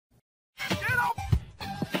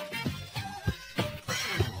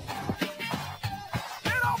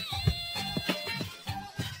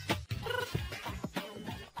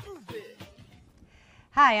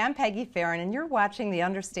Hi, I'm Peggy Farron, and you're watching the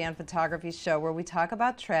Understand Photography Show, where we talk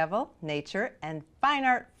about travel, nature, and fine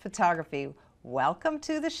art photography. Welcome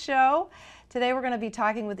to the show. Today we're going to be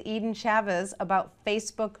talking with Eden Chavez about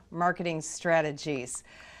Facebook marketing strategies.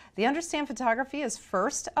 The Understand Photography is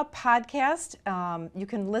first a podcast. You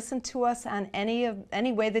can listen to us on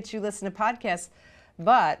any way that you listen to podcasts,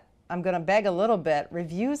 but I'm going to beg a little bit.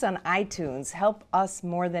 Reviews on iTunes help us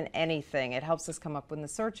more than anything. It helps us come up with the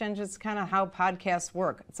search engines. It's kind of how podcasts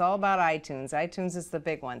work. It's all about iTunes. iTunes is the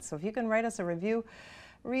big one. So if you can write us a review,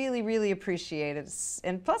 really, really appreciate it.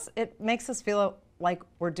 And plus, it makes us feel like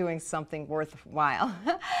we're doing something worthwhile.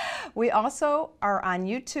 We also are on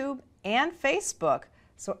YouTube and Facebook.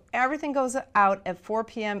 So everything goes out at 4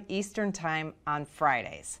 p.m. Eastern Time on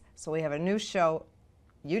Fridays. So we have a new show,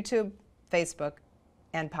 YouTube, Facebook,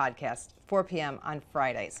 and podcast, 4 p.m. on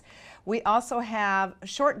Fridays. We also have a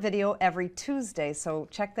short video every Tuesday, so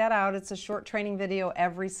check that out. It's a short training video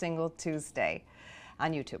every single Tuesday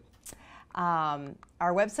on YouTube.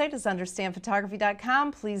 Our website is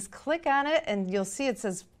understandphotography.com. Please click on it, and you'll see it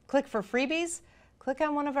says click for freebies. Click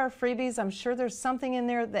on one of our freebies. I'm sure there's something in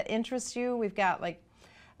there that interests you. We've got like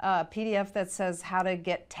a PDF that says how to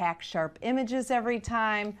get tack sharp images every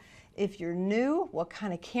time. If you're new, what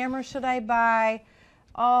kind of camera should I buy?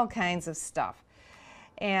 All kinds of stuff.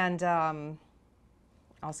 And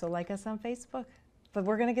also like us on Facebook. But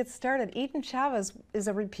we're going to get started. Eden Chavez is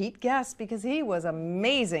a repeat guest because he was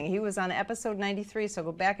amazing. He was on episode 93, so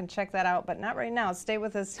go back and check that out, but not right now. Stay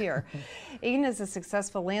with us here. Eden is a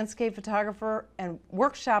successful landscape photographer and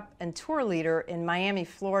workshop and tour leader in Miami,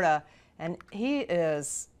 Florida. And he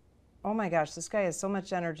is, oh my gosh, this guy has so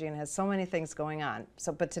much energy and has so many things going on.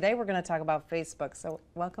 But today we're going to talk about Facebook. So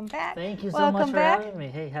welcome back. Thank you so much for having me.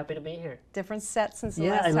 Hey, happy to be here. Different set since the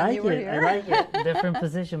last time you were here. I like it. Different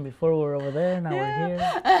position. Before we were over there, now we're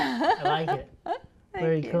here. I like it.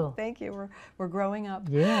 Very cool. Thank you. We're growing up.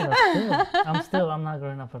 Yeah, that's good. I'm not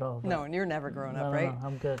growing up at all. No, you're never growing up, right? No,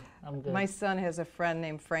 I'm good. My son has a friend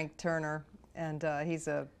named Frank Turner, and he's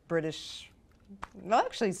a British, well,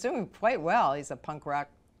 actually he's doing quite well. He's a punk rock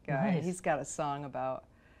guy. Nice. He's got a song about,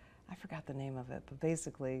 I forgot the name of it, but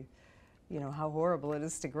basically, you know, how horrible it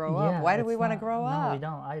is to grow up. Why do we want to grow up? No, we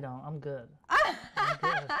don't. I don't. I'm good. I'm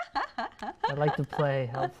good. I like to play.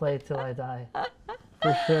 I'll play till I die.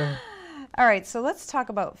 For sure. All right, so let's talk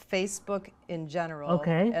about Facebook in general.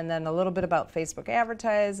 Okay. And then a little bit about Facebook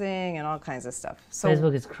advertising and all kinds of stuff. So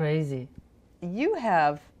Facebook is crazy. You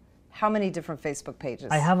have how many different Facebook pages?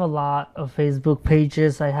 I have a lot of Facebook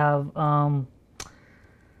pages. I have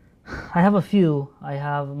a few.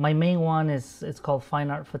 My main one it's called Fine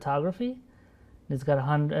Art Photography. It's got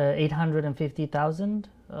 850,000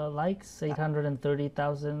 likes,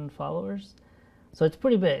 830,000 followers. So it's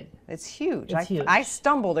pretty big. It's huge. It's huge. I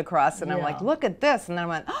stumbled across it and I'm like, look at this. And then I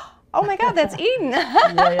went, oh my God, that's Eden.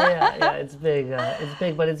 Yeah. It's big. It's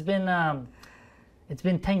big, but it's been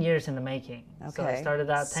 10 years in the making. Okay. So I started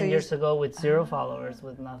out 10 years ago with 0 followers,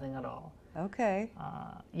 with nothing at all. Okay.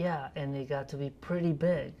 And it got to be pretty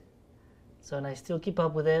big. So, and I still keep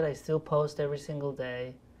up with it. I still post every single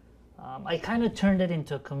day. I kind of turned it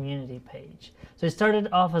into a community page. So it started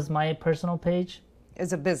off as my personal page.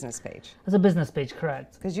 As a business page. As a business page,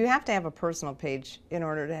 correct. Because you have to have a personal page in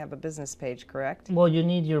order to have a business page, correct? Well, you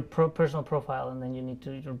need your personal profile, and then you need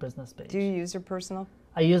your business page. Do you use your personal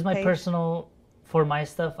I use my page? Personal for my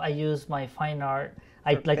stuff. I use my fine art.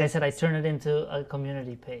 Like I said, I turn it into a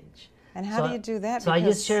community page. And how do you do that? So I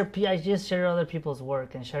just share other people's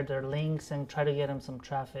work and share their links and try to get them some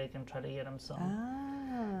traffic and try to get them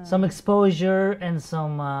some exposure and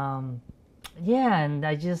some and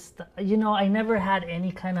I just I never had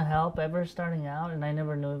any kind of help ever starting out, and I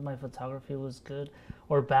never knew if my photography was good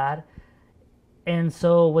or bad. And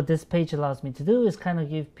so what this page allows me to do is kind of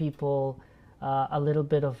give people a little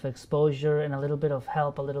bit of exposure and a little bit of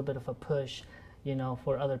help, a little bit of a push,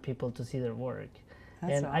 for other people to see their work.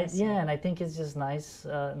 That's awesome. And I think it's just nice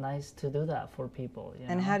to do that for people.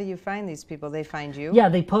 And how do you find these people? They find you? Yeah,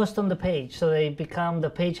 they post on the page, so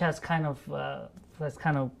the page has kind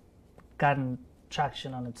of gotten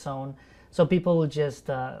traction on its own. So people will just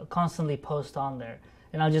constantly post on there,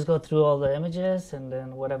 and I'll just go through all the images, and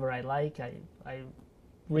then whatever I like, I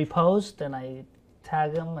repost and I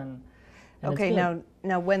tag them and okay,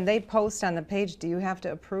 now when they post on the page, do you have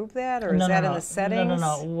to approve that, or is that in the settings?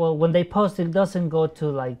 No. Well, when they post, it doesn't go to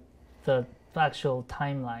like the actual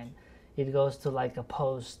timeline. It goes to like a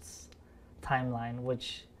posts timeline,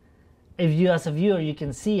 which if you as a viewer you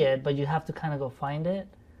can see it, but you have to kind of go find it.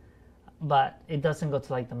 But it doesn't go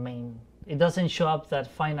to like the main. It doesn't show up that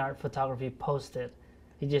Fine Art Photography posted.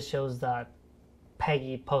 It just shows that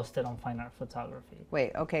Peggy posted on Fine Art Photography.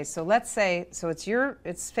 Wait, okay, so let's say, so it's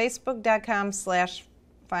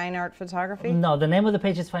facebook.com/fine art photography? No, the name of the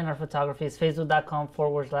page is Fine Art Photography. It's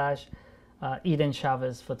facebook.com/Eden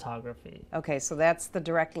Chavez Photography. Okay, so that's the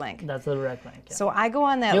direct link. That's the direct link. Yeah. So I go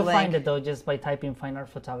on that You'll link. find it though just by typing Fine Art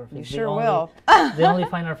Photography. You It's sure the only, will. the only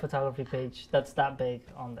Fine Art Photography page that's that big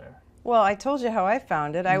on there. Well, I told you how I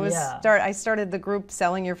found it. I started the group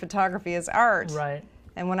Selling Your Photography as Art. Right.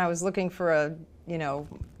 And when I was looking for a,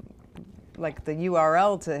 like the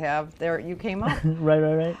URL to have, there you came up.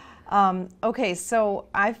 Right. Okay, so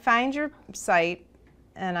I find your site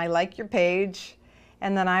and I like your page,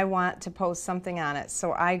 and then I want to post something on it.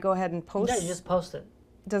 So I go ahead and post. Yeah, you just post it.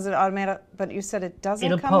 Does it automatic? But you said it doesn't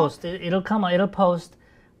It'll come post. up? It'll come. It'll post,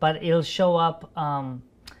 but it'll show up.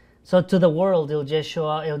 So to the world, it'll just show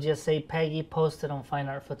up. It'll just say Peggy posted on Fine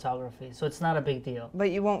Art Photography. So it's not a big deal.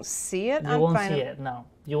 But you won't see it. You won't see it. No,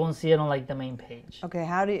 you won't see it on like the main page. Okay,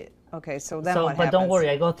 how do you? Okay, so then So, what but happens? don't worry,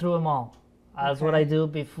 I go through them all. That's what Okay. I do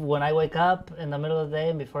when I wake up in the middle of the day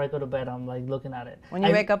and before I go to bed. I'm like looking at it. When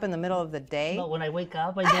you wake up in the middle of the day? No, when I wake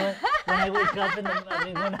up, I do it. When I wake up in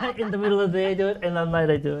the middle of the day, I do it, and at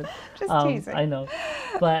night I do it. Just teasing. I know,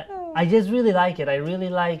 but I just really like it. I really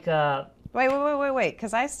like. Wait,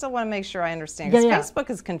 because I still want to make sure I understand. 'Cause Yeah. Facebook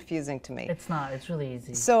is confusing to me. It's not. It's really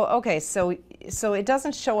easy. So okay, so it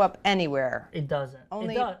doesn't show up anywhere. It doesn't.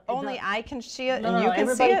 Only it does, it only does. I can see it No, and no, you can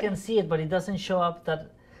see everybody it. can see it, but it doesn't show up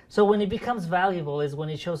that. So when it becomes valuable is when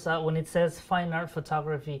it shows up when it says Fine Art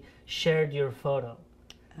Photography shared your photo,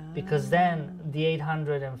 because then the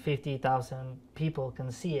 850,000 people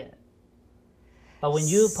can see it. But when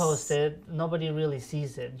you post it, nobody really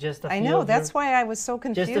sees it. Just a few. I know. That's why I was so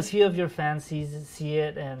confused. Just a few of your fans see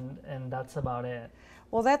it, and that's about it.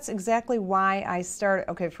 Well, that's exactly why I started.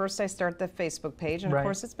 Okay, first I start the Facebook page, and of Right.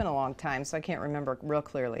 course it's been a long time, so I can't remember real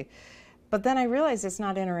clearly. But then I realized it's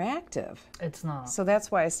not interactive. It's not. So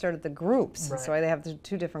that's why I started the groups. Right. So I have the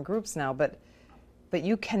two different groups now. But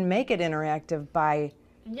you can make it interactive by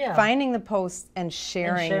Yeah. finding the posts and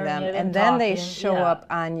sharing sharing them, it and and then they talking, show yeah. up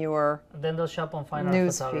on your Then they'll show up on Fine Art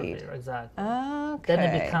News Photography. feed. Exactly. okay. Then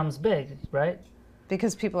it becomes big, right?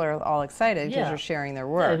 because people are all excited because Yeah. you're sharing their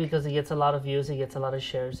Yeah, work. because it gets a lot of views, it gets a lot of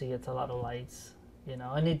shares, it gets a lot of likes,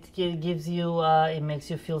 and it gives you, it makes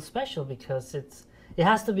you feel special because it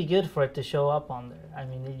has to be good for it to show up on there. I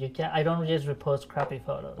mean, you can't. I don't just repost crappy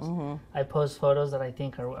photos. Mm-hmm. I post photos that I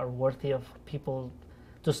think are worthy of people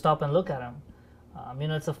to stop and look at them.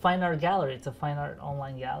 It's a fine art gallery. It's a fine art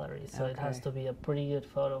online gallery, so it has Okay. to be a pretty good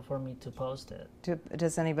photo for me to post it.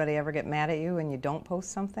 Does anybody ever get mad at you when you don't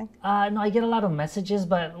post something? No, I get a lot of messages,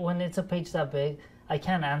 but when it's a page that big, I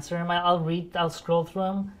can't answer them. I'll scroll through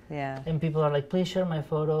them, Yeah. and people are like, "Please share my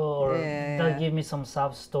photo," or Yeah. they'll give me some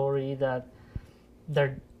sob story that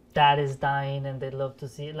their dad is dying and they'd love to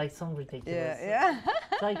see it, like some ridiculous. Yeah.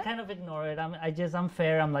 So I kind of ignore it. I'm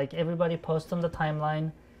fair. I'm like, everybody post on the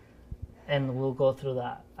timeline, and we'll go through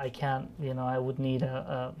that. I can't, I would need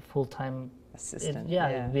a full-time Assistant.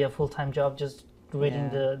 it'd be a full-time job just reading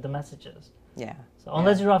Yeah. the messages. Yeah. So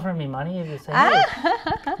unless you're offering me money, if you say, hey,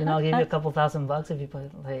 I'll give you a couple $1,000 if you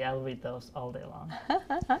put, hey, I'll read those all day long.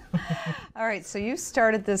 All right. So you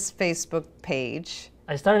started this Facebook page,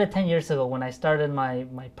 I started 10 years ago when I started my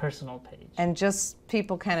personal page. and just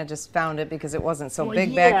people kind of just found it because it wasn't so Well,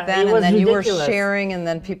 big yeah, back then, it and was then you were ridiculous. sharing, and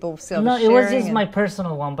then people still No, sharing. it was just and- my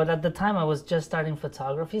personal one, but at the time I was just starting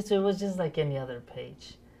photography, so it was just like any other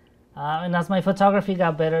page. And as my photography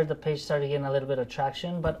got better, the page started getting a little bit of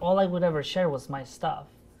traction, but all I would ever share was my stuff.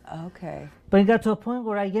 Okay. But it got to a point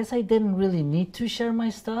where I guess I didn't really need to share my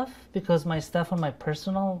stuff because my stuff on my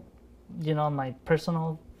personal, my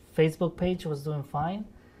personal Facebook page was doing fine.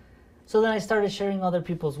 So then I started sharing other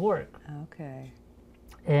people's work, Okay.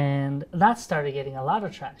 and that started getting a lot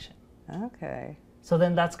of traction. Okay. So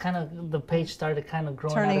then that's kind of, the page started kind of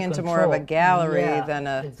growing Turning out of into control. more of a gallery Yeah, than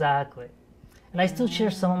a. Exactly. And I still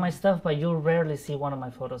share some of my stuff, but you'll rarely see one of my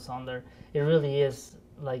photos on there. It really is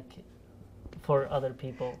like for other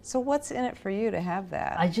people. So what's in it for you to have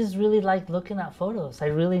that? I just really like looking at photos. I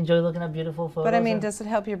really enjoy looking at beautiful photos. But I mean, and- does it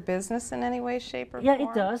help your business in any way, shape, or yeah, form?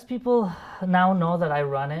 it does. People now know that I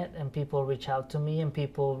run it, and people reach out to me, and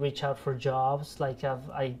people reach out for jobs. Like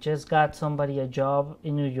I just got somebody a job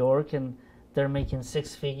in New York, and they're making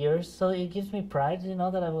 6 figures. So it gives me pride,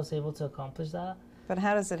 that I was able to accomplish that. But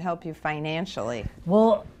how does it help you financially?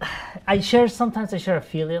 Well, sometimes I share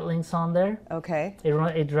affiliate links on there. Okay.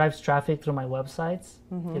 It drives traffic through my websites.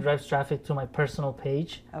 Mm-hmm. It drives traffic to my personal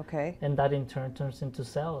page, Okay. and that in turn turns into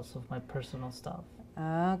sales of my personal stuff.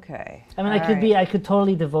 Okay. I mean, All right. I could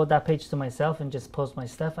totally devote that page to myself and just post my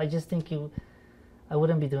stuff. I just think I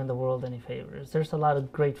wouldn't be doing the world any favors. There's a lot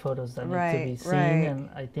of great photos that need to be seen, and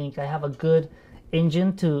I think I have a good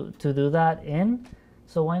engine to do that in.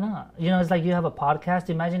 So why not? You know, it's like you have a podcast.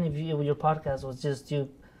 Imagine if your podcast was just you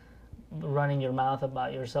running your mouth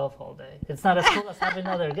about yourself all day. It's not as cool as having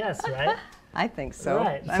other guests, right? I think so.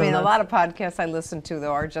 Right. I mean, a lot of podcasts I listen to,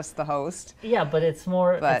 though, are just the host. Yeah, but it's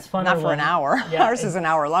more, but it's funner not for an hour. Yeah, Ours is an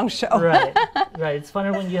hour-long show. Right, right. It's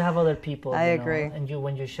funner when you have other people. I agree. And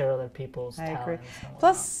when you share other people's talents. I agree.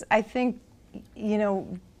 Plus, I think, you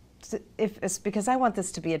know, if it's because I want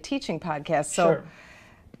this to be a teaching podcast, so Sure.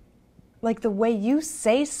 like the way you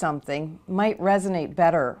say something might resonate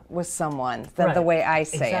better with someone than Right. the way I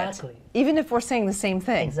say Exactly. it. Even if we're saying the same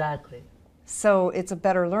thing. Exactly. So it's a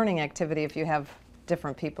better learning activity if you have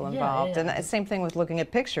different people Yeah, involved. yeah. And same thing with looking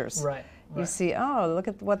at pictures. Right. You see, oh, look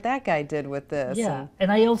at what that guy did with this. Yeah,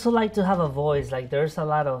 and I also like to have a voice. Like there's a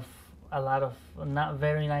lot of not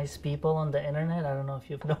very nice people on the internet. I don't know if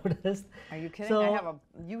you've noticed. Are you kidding? So- I have a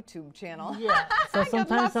YouTube channel. Yeah. So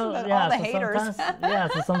sometimes lots of I'll all the haters.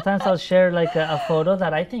 So sometimes I'll share like a photo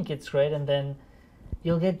that I think it's great, and then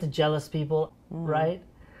you'll get the jealous people, right?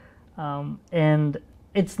 And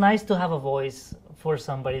it's nice to have a voice for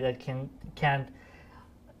somebody that can't.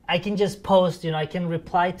 I can just post, you know, I can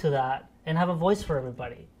reply to that and have a voice for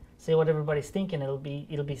everybody. Say what everybody's thinking. It'll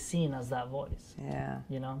be seen as that voice. Yeah.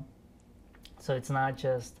 You know. So it's not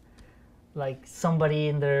just like somebody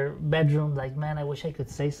in their bedroom, like, man, I wish I could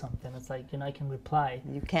say something. It's like, you know, I can reply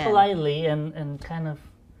You can. politely and kind of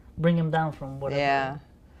bring them down from whatever. Yeah.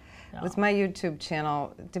 Yeah. With my YouTube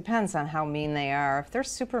channel, it depends on how mean they are. If they're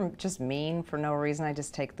super just mean for no reason, I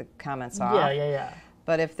just take the comments off. Yeah.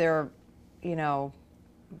 But if they're, you know,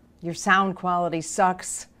 your sound quality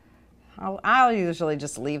sucks, I'll usually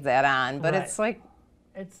just leave that on. But Right. it's like,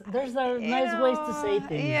 There's nice ways to say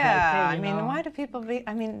things. Yeah, like, hey, I you mean, know, why do people be?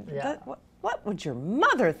 I mean, Yeah. what would your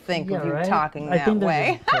mother think yeah, of you right? talking I that think they're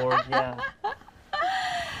way? just bored, yeah.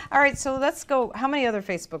 All right, so let's go. How many other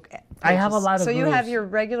Facebook pages? I have a lot of So you have groups. your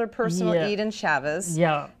regular personal Yeah. Eden Chavez.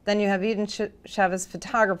 Yeah. Then you have Eden Chavez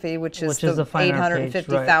Photography, which is the the fine art page,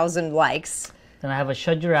 850,000 likes. Then I have a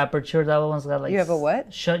Shut Your Aperture. That one's got like. You have a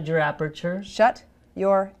what? Shut Your Aperture. Shut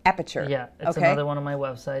your aperture. Yeah, it's okay. another one of my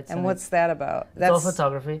websites. And what's that about? it's all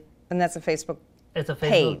photography. And that's a Facebook. It's a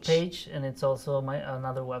Facebook page, and it's also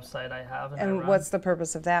another website I have. And I And run. what's the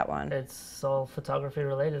purpose of that one? It's all photography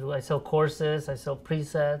related. I sell courses, I sell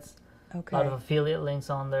presets, a lot Okay. of affiliate links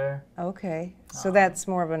on there. Okay. So that's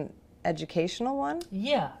more of an educational one?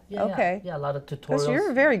 Yeah. Okay. Yeah, a lot of Because tutorials.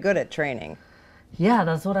 you're very good at training. Yeah,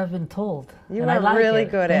 that's what I've been told. You and I are like really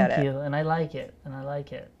it. good at Thank it. you, and I like it,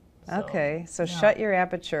 So, Okay. So yeah. shut your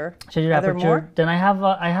aperture. Shut Your Are there Aperture. more? Then I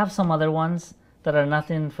have some other ones that are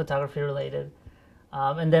nothing photography related.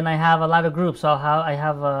 And then I have a lot of groups. I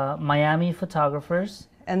have Miami photographers.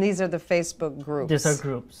 And these are the Facebook groups. These are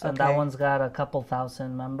groups, and that Okay. one's got a couple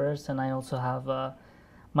thousand members. And I also have a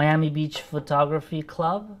Miami Beach Photography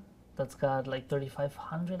Club that's got like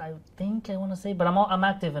 3,500, I think I want to say. But I'm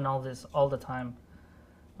active in all this all the time,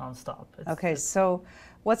 nonstop. Okay, so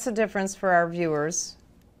what's the difference for our viewers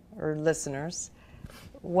or listeners?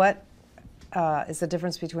 What is the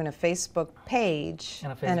difference between a Facebook page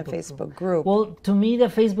and a Facebook group? Well, to me, the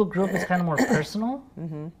Facebook group is kind of more personal,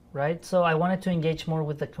 right? So I wanted to engage more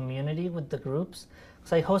with the community, with the groups.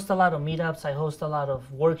 So I host a lot of meetups, I host a lot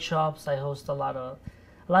of workshops, I host a lot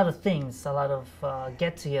of things, a lot of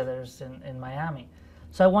get-togethers in Miami.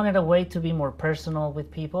 So I wanted a way to be more personal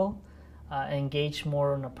with people, engage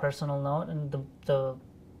more on a personal note, and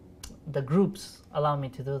the groups allow me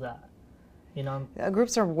to do that. You know,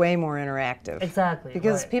 Groups are way more interactive. exactly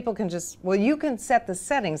Because right. people can just, well, you can set the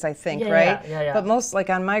settings, I think, Yeah, right? yeah. But most, like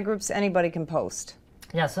on my groups, anybody can post.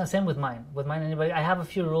 Yeah, so same with mine. With mine, anybody. I have a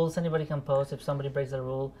few rules. Anybody can post if somebody breaks a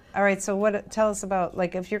rule. All right, so tell us about,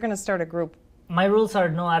 like, if you're going to start a group. My rules are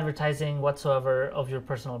no advertising whatsoever of your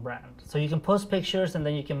personal brand. So you can post pictures and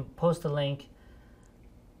then you can post a link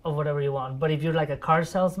of whatever you want. But if you're like a car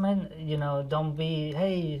salesman, you know, don't be,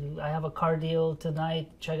 hey, I have a car deal tonight,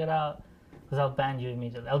 check it out, because I'll ban you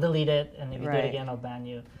immediately. I'll delete it, and if you do Right. it again, I'll ban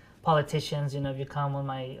you. Politicians, you know, if you come on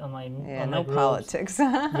my Yeah, on my no groups, politics. you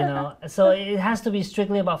know, so it has to be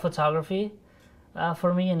strictly about photography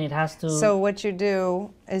for me, and it has to. So what you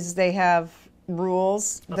do is they have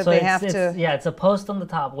rules that So they it's- have it's- to. Yeah, it's a post on the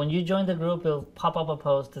top. When you join the group, it'll pop up a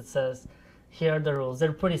post that says, here are the rules.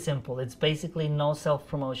 They're pretty simple. It's basically no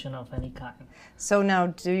self-promotion of any kind. So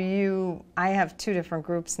now, I have two different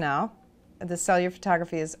groups now. The Sell Your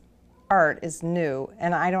Photography is Art is new,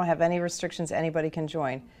 and I don't have any restrictions. Anybody can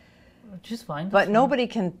join. Which is fine. But nobody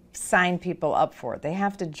can sign people up for it. They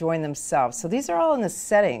have to join themselves. So these are all in the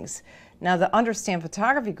settings. Now the Understand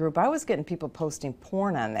Photography group, I was getting people posting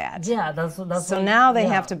porn on that. Yeah, that's So what, now they yeah.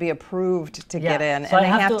 have to be approved to Yeah. get in, So and I they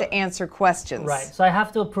have have to- to answer questions. Right. So I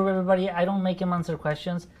have to approve everybody. I don't make them answer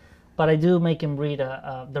questions, but I do make them read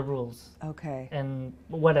the rules Okay. and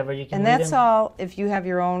whatever you can. And read that's them. all. If you have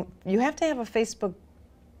your own, you have to have a Facebook.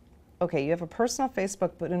 Okay, you have a personal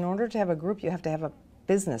Facebook, but in order to have a group, you have to have a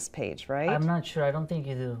business page, right? I'm not sure. I don't think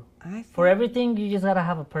you do. I For think, everything, you just gotta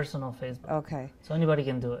have a personal Facebook. okay, So anybody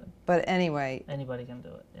can do it. but anyway, Anybody can do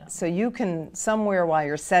it. Yeah. so you can somewhere while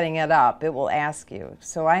you're setting it up, it will ask you.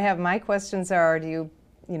 So I have my questions are: do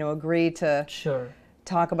you agree to Sure.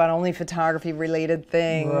 talk about only photography related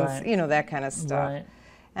things, Right. that kind of stuff. Right.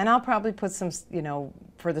 And I'll probably put some,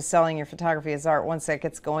 for the selling your photography as art, once that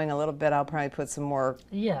gets going a little bit, I'll probably put some more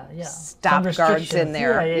Yeah. Yeah. stop Some guards in restrictions.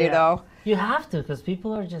 there, Yeah, yeah. You have to, because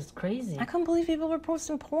people are just crazy. I couldn't believe people were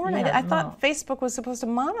posting porn. Yeah, I thought Facebook was supposed to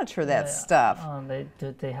monitor that Yeah. stuff. Oh,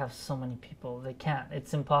 they have so many people. They can't.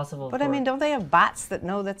 It's impossible. But I mean, don't they have bots that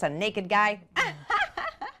know that's a naked guy?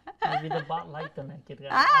 maybe the bot like the naked guy.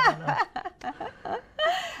 I don't know.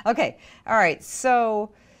 Okay, all right,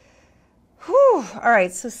 so, all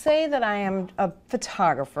right, so say that I am a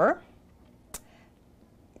photographer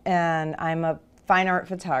and I'm a fine art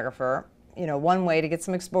photographer. One way to get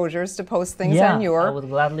some exposure is to post things Yeah, on your. I would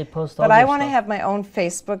gladly post all But I your want to stuff. have my own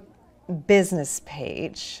Facebook business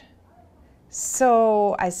page.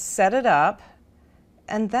 So I set it up,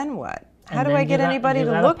 and then what? How And do then I you get got- anybody you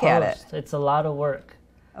to gotta look at it? post. It's a lot of work.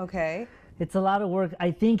 Okay. It's a lot of work. I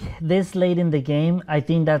think this late in the game, I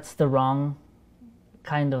think that's the wrong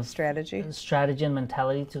kind of Strategy. and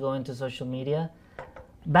mentality to go into social media.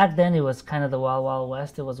 Back then, it was kind of the wild, wild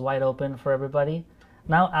west. It was wide open for everybody.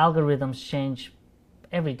 Now algorithms change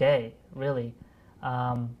every day, really,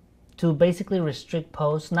 to basically restrict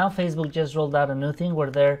posts. Now Facebook just rolled out a new thing where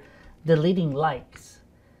they're deleting likes.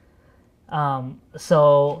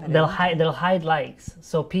 So they'll hide likes,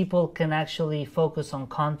 so people can actually focus on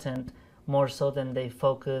content more so than they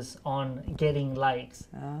focus on getting likes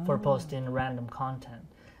for posting random content.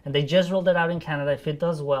 And they just rolled it out in Canada. If it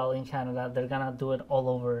does well in Canada, they're gonna do it all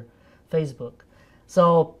over Facebook.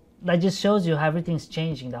 So that just shows you how everything's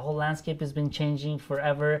changing. The whole landscape has been changing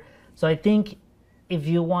forever. So I think if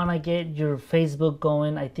you want to get your Facebook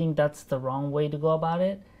going, I think that's the wrong way to go about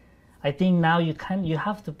it. I think now you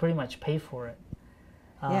have to pretty much pay for it.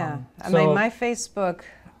 Yeah. I so- mean, my Facebook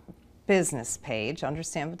business page,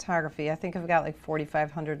 Understand Photography, I think I've got like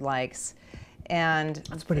 4,500 likes. And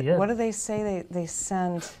That's pretty good. what do they say? They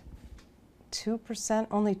send 2%,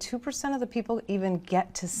 only 2% of the people even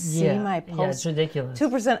get to see my post. Yeah, it's ridiculous.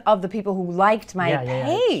 2% of the people who liked my Yeah,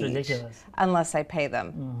 page, it's ridiculous. unless I pay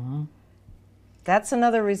them. That's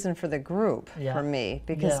another reason for the group Yeah. for me,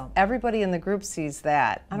 because Yeah. everybody in the group sees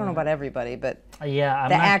that. I don't know about everybody, but Yeah, I'm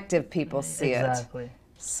the not, active people see it. exactly.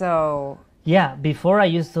 So, Yeah, before I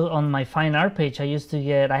used to, on my fine art page, I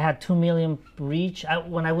had 2 million reach.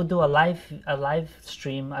 When I would do a live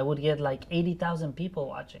stream, I would get like 80,000 people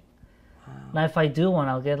watching. Now if I do one,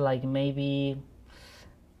 I'll get like maybe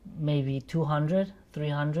 200,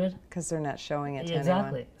 300. because they're not showing it to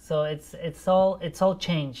Exactly. anyone. So it's all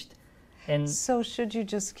changed. And So should you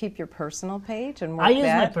just keep your personal page and work I use my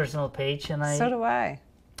that? personal page, and I So do I.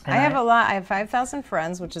 and I have a lot. I have 5,000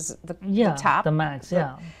 friends, which is the top. the max,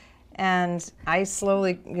 yeah. And I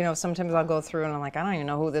slowly, sometimes I'll go through and I'm like, I don't even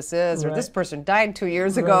know who this is, or Right. this person died 2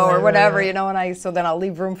 years ago, or right, whatever, right. and so then I'll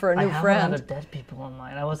leave room for a I new have a friend. lot of dead people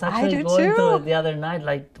online. I was actually do going too. through it the other night,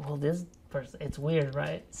 like, well, this person, it's weird,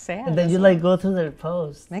 right? Sad. And then you isn't like go through their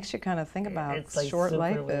posts. Makes you kind of think about how It's, like, short super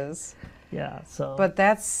life weird. is. Yeah, so. But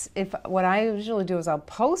what I usually do is I'll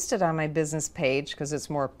post it on my business page because it's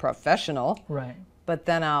more professional, right. but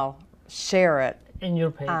then I'll share it In your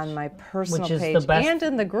page. on my personal Which is the page best- and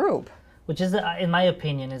in the group. Which is, in my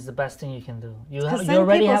opinion, is the best thing you can do. You 'Cause you then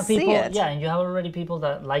already people have see people, it. yeah, and you have already people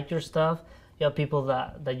that like your stuff. You have people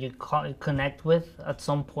that you connect with at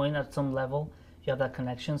some point, at some level. You have that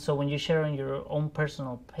connection. So when you share on your own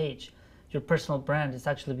personal page, your personal brand is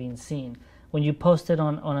actually being seen. When you post it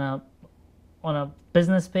on a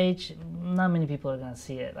business page, not many people are gonna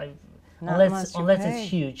see it. Not unless unless you it's pay.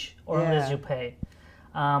 huge or unless Yeah. you pay.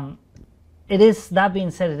 It is, that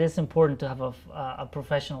being said, it is important to have a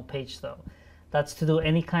professional page though. That's to do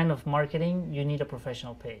any kind of marketing, you need a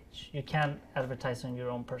professional page. You can't advertise on your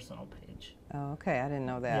own personal page. Oh, okay, I didn't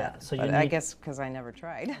know that. Yeah, so you But I need- guess because I never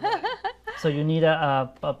tried. So you need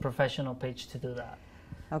a professional page to do that.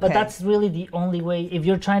 Okay. But that's really the only way, if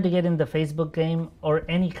you're trying to get in the Facebook game or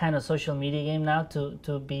any kind of social media game now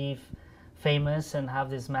to be famous and have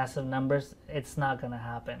these massive numbers, it's not gonna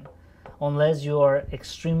happen. Unless you are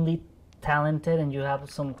extremely talented and you have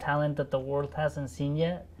some talent that the world hasn't seen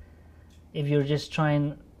yet, if you're just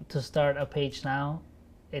trying to start a page now,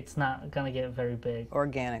 it's not gonna get very big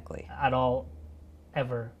organically at all,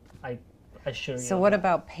 ever. I assure you. So what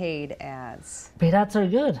about paid ads? Paid ads are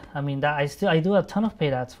good. I mean, I do a ton of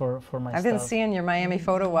paid ads for my I've stuff. been seeing your Miami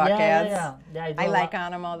Photo Walk ads. I like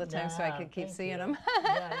on them all the time, so I could keep seeing them.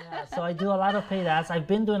 So I do a lot of paid ads. I've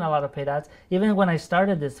been doing a lot of paid ads. Even when I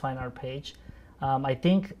started this fine art page, I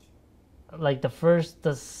think like the first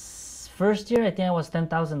year, I think I was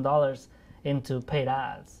 $10,000 into paid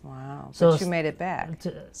ads. Wow. So but you made it back.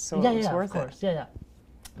 So yeah, it was yeah, worth of course. it. Yeah, yeah.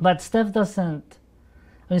 But Steph doesn't.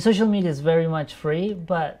 I mean, social media is very much free,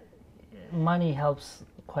 but money helps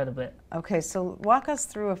quite a bit. Okay, so walk us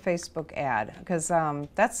through a Facebook ad, because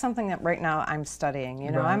that's something that right now I'm studying. You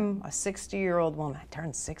know, Right. I'm a 60-year-old woman. I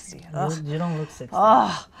turned 60. Ugh. You don't look 60.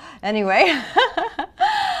 Oh, anyway.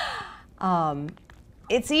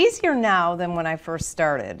 It's easier now than when I first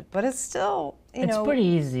started, but it's still, you know. It's pretty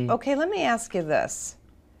easy. Okay, let me ask you this,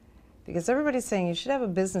 because everybody's saying you should have a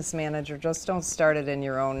business manager, just don't start it in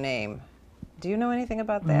your own name. Do you know anything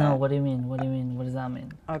about that? No, what do you mean? What do you mean? What does that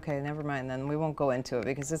mean? Okay, never mind then. We won't go into it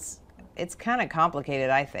because it's kind of complicated,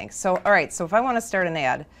 I think. So, all right, so if I want to start an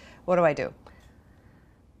ad, what do?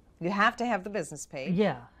 You have to have the business page.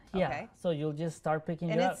 Yeah. Okay. So you'll just start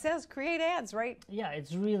picking And it it up. says create ads, right? Yeah,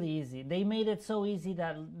 it's really easy. They made it so easy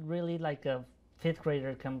that really like a 5th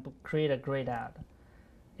grader can create a great ad.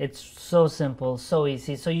 It's so simple, so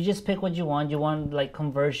easy. So you just pick what you want. You want like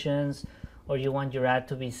conversions, or you want your ad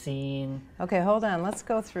to be seen. Okay, hold on. Let's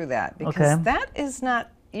go through that, because Okay. that is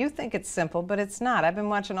not, you think it's simple, but it's not. I've been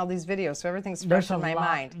watching all these videos, so everything's fresh in my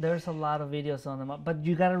mind. There's a lot of videos on them, but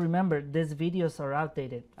you gotta remember these videos are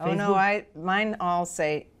outdated. Oh no, mine all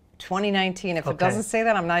say 2019. If it Okay. doesn't say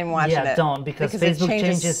that, I'm not even watching it. Yeah, don't, because it Facebook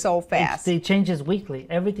changes so fast. It changes weekly.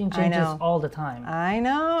 Everything changes know. all the time. I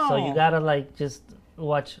know. So you gotta like just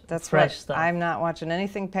watch That's fresh what, stuff. I'm not watching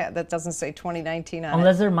anything that doesn't say 2019 on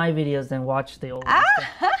Unless they're my videos, then watch the old ones.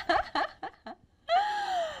 it.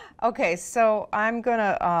 Okay, so I'm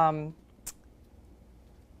gonna.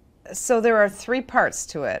 So there are 3 parts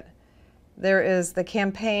to it. There is the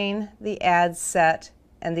campaign, the ad set,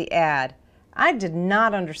 and the ad. I did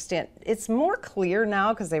not understand. It's more clear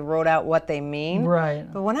now because they wrote out what they mean.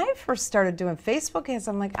 Right. But when I first started doing Facebook ads,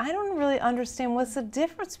 I'm like, I don't really understand what's the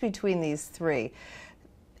difference between these 3.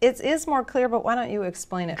 It is more clear, but why don't you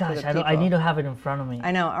explain it for the Gosh, people? I need to have it in front of me.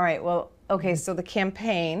 I know. All right. Well, okay. So the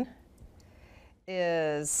campaign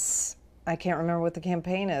is, I can't remember what the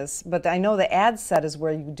campaign is, but I know the ad set is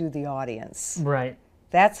where you do the audience. Right.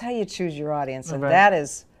 That's how you choose your audience, and Right. that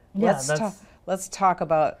is. Yeah, Let's talk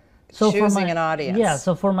about So choosing an audience. Yeah.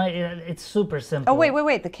 So for my, it's super simple. Oh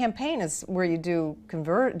wait! The campaign is where you do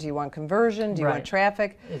convert. Do you want conversion? Do you want Right.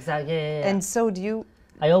 traffic? Exactly. Yeah. And so do you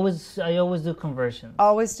I always do conversions.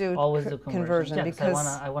 always do conversion. Yeah, 'cause because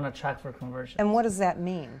I wanna track for conversion. and what does that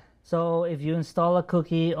mean? So if you install a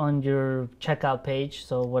cookie on your checkout page,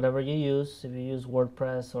 so whatever you use, if you use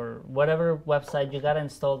WordPress or whatever website, you gotta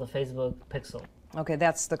install the Facebook pixel. Okay,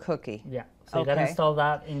 that's the cookie. Yeah. So you gotta Okay. install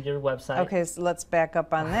that in your website. Okay, so let's back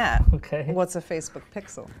up on that. Okay. What's a Facebook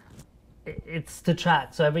pixel? It's to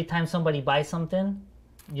track. So every time somebody buys something,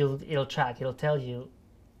 it'll track. It'll tell you.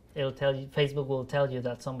 Facebook will tell you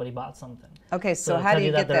that somebody bought something. Okay, so it'll how tell do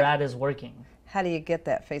you that get their that? ad is working? How do you get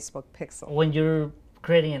that Facebook pixel? When you're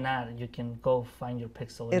creating an ad, you can go find your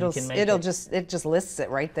pixel. And you can make It just lists it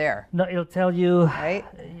right there, No, it'll tell you. right?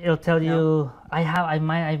 It'll tell you. I've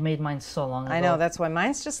made mine so long ago. I know, that's why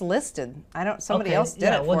mine's just listed. Somebody Okay, else did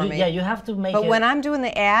yeah, it well, for me. Yeah, you have to make But it. when I'm doing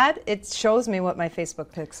the ad, it shows me what my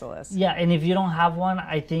Facebook pixel is. Yeah, and if you don't have one,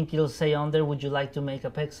 I think it'll say on there, would you like to make a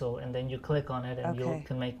pixel? And then you click on it and you Okay.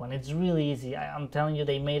 can make one. It's really easy. I'm telling you,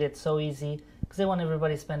 they made it so easy because they want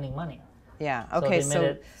everybody spending money. Yeah, So okay, they made so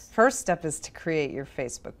it- first step is to create your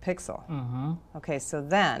Facebook pixel. Mm-hmm. Okay, so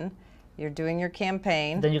then you're doing your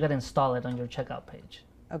campaign. Then you got to install it on your checkout page.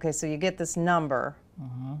 Okay, so you get this number,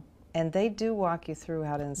 and they do walk you through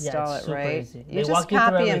how to install it, super right? easy. You They just walk you through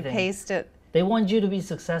copy and everything. paste it. They want you to be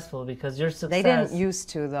successful because your success. They didn't used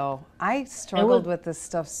to, though. I struggled with this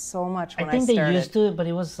stuff so much when I think started. they used to, but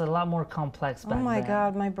it was a lot more complex back Oh my then.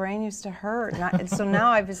 God, my brain used to hurt. And so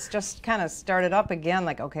now I've just kind of started up again,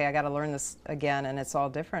 like, okay, I got to learn this again, and it's all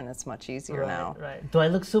different. It's much easier now. Right. Do I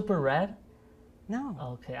look super red? No,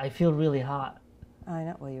 Okay, I feel really hot. I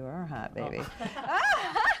know. Well, you are hot, baby.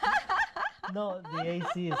 No, the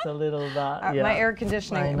AC is a little not. My air I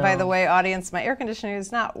conditioning, by the know. way, audience, my air conditioning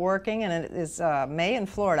is not working, and it is May in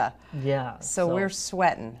Florida. Yeah. So we're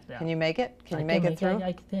sweating. Yeah. Can you make it? Can I you make it through?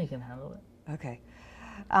 I think I can handle it. Okay.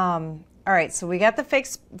 All right, so we got the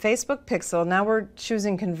Facebook pixel. Now we're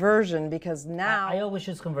choosing conversion because now I always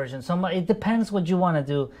choose conversion. It depends what you want to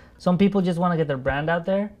do. Some people just want to get their brand out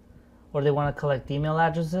there, or they want to collect email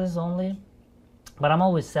addresses only. But I'm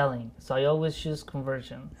always selling, so I always choose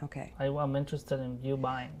conversion. Okay. I'm interested in you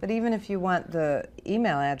buying. But even if you want the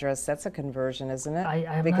email address, that's a conversion, isn't it?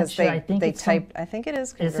 I'm because not sure. I think I think it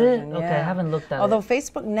is conversion. Is it? Yeah. Okay, I haven't looked at it. Although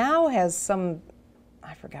Facebook now has some,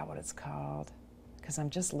 I forgot what it's called, because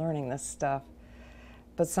I'm just learning this stuff.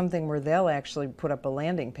 But something where they'll actually put up a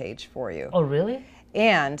landing page for you. Oh, really?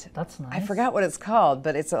 And that's nice. I forgot what it's called,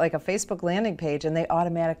 but it's like a Facebook landing page, and they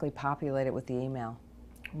automatically populate it with the email.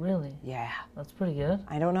 Really? Yeah. That's pretty good.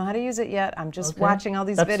 I don't know how to use it yet. I'm just watching all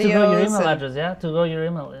these That's videos. To grow your email address, yeah? To grow your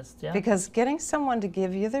email list, yeah? Because getting someone to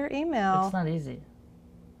give you their email... It's not easy.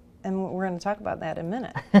 And we're going to talk about that in a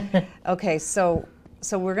minute. Okay, so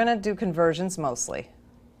we're going to do conversions mostly.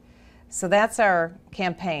 So that's our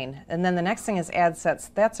campaign. And then the next thing is ad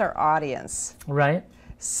sets. That's our audience. Right.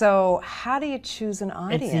 So how do you choose an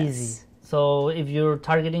audience? It's easy. So if you're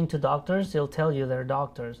targeting to doctors, they'll tell you they're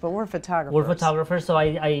doctors. But we're photographers. We're photographers, so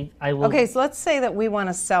I will... Okay, so let's say that we want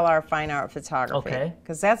to sell our fine art photography. Okay.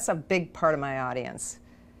 Because that's a big part of my audience.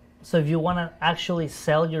 So if you want to actually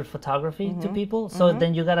sell your photography to people, so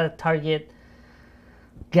then you got to target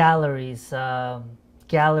galleries,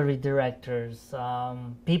 gallery directors,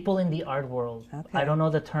 people in the art world. Okay. I don't know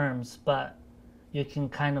the terms, but you can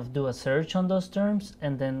kind of do a search on those terms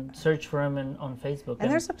and then search for them on Facebook.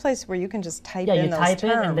 And there's a place where you can just type in those terms. Yeah, you type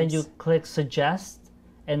it and then you click suggest,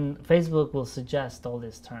 and Facebook will suggest all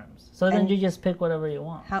these terms. So then you just pick whatever you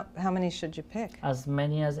want. How many should you pick? As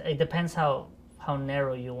many as... It depends how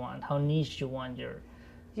narrow you want, how niche you want your...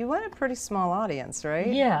 You want a pretty small audience,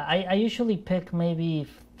 right? Yeah, I usually pick maybe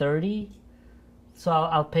 30. So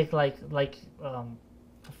I'll pick like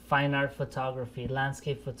fine art photography,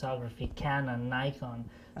 landscape photography, Canon, Nikon,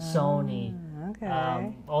 Sony,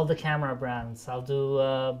 all the camera brands. I'll do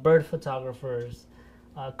bird photographers,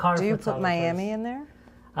 car photographers. Do you put Miami in there?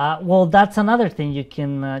 Well, that's another thing. You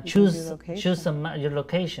can choose your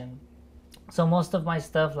location. So most of my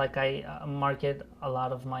stuff, like I market a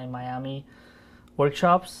lot of my Miami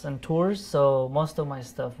workshops and tours. So most of my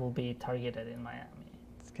stuff will be targeted in Miami.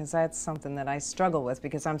 Because that's something that I struggle with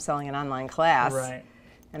because I'm selling an online class. Right.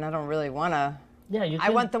 And I don't really want to. Yeah, you can, I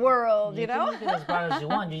want the world, you know? You can make it as broad as you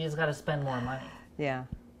want. You just got to spend more money. Yeah.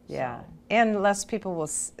 Yeah. So. And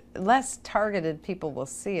less targeted people will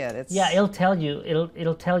see it. Yeah, it'll tell you.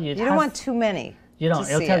 It'll tell you. You don't want too many. You don't.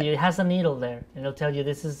 It'll tell you. It has a needle there. It'll tell you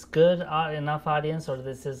this is good enough audience, or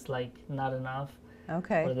this is like not enough.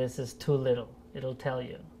 Okay. Or this is too little. It'll tell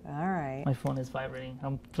you. All right. My phone is vibrating.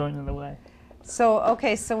 I'm throwing it away. So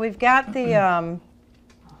okay, so we've got the.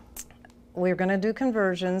 We're going to do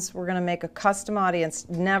conversions. We're going to make a custom audience.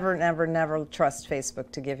 Never, never, never trust Facebook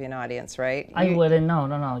to give you an audience, right? I wouldn't. No.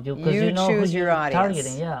 Because you know choose who your you're audience.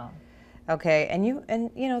 Targeting. Yeah. Okay, and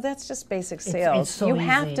you know that's just basic sales. It's so you easy.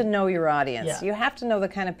 have to know your audience. Yeah. You have to know the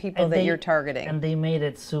kind of people that you're targeting. And they made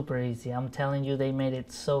it super easy. I'm telling you, they made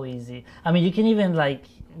it so easy. I mean, you can even like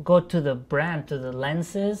go to the brand, to the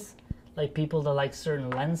lenses, like people that like certain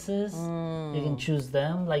lenses. You can choose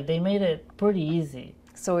them. Like they made it pretty easy.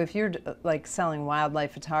 So if you're like selling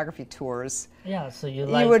wildlife photography tours, yeah, so you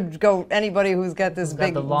would go anybody who's got these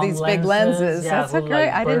big lenses. Yeah, that's great.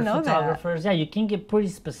 I didn't know that. Yeah, you can get pretty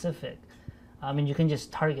specific. I mean, you can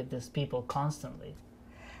just target these people constantly.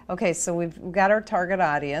 Okay, so we've got our target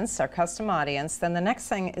audience, our custom audience. Then the next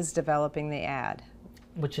thing is developing the ad.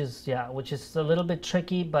 Which is a little bit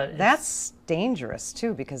tricky, but that's dangerous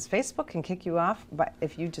too, because Facebook can kick you off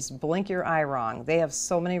if you just blink your eye wrong. They have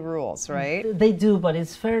so many rules, right? They do, but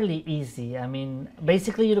it's fairly easy. I mean,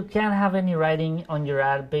 basically you can't have any writing on your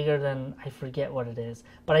ad bigger than, I forget what it is,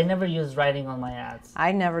 but I never use writing on my ads.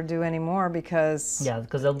 I never do anymore because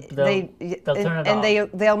because they'll turn it off. And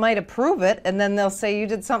they might approve it, and then they'll say you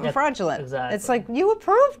did something fraudulent. Exactly. It's like, you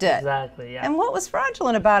approved it. Exactly, yeah. And what was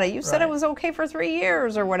fraudulent about it? You said it was okay for 3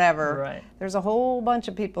 years or whatever. Right. There's a whole bunch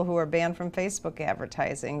of people who are banned from Facebook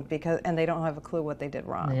advertising and they don't have a clue what they did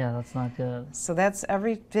wrong. Yeah, that's not good. So that's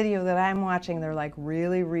every video that I'm watching. They're like,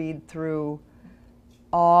 really read through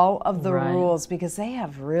all of the rules, because they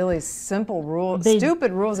have really simple rules,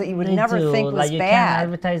 stupid rules that you would never think was like, you bad. You can't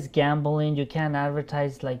advertise gambling. You can't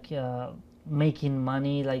advertise like making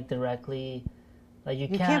money like directly. Like you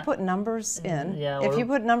can't put numbers in. Yeah, if you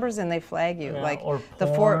put numbers in, they flag you. Yeah, like or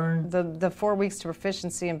porn. the 4 weeks to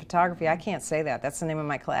proficiency in photography. I can't say that. That's the name of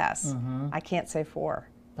my class. I can't say 4.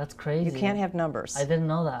 That's crazy. You can't have numbers. I didn't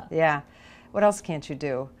know that. Yeah. What else can't you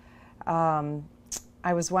do?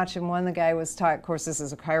 I was watching one. The guy was talking. Of course, this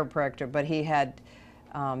is a chiropractor, but he had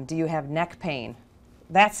Do you have neck pain?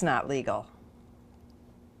 That's not legal.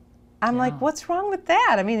 I'm like, what's wrong with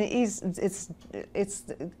that? I mean, it's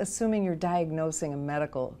assuming you're diagnosing a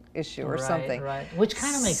medical issue or something. Right. Which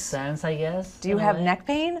kind of makes sense, I guess. Do you have neck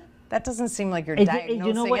pain? That doesn't seem like you're diagnosing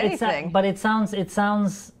you know what? anything. But it sounds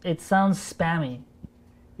spammy.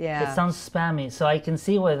 Yeah. It sounds spammy. So I can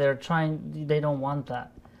see why they don't want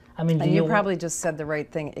that. I mean, and you probably just said the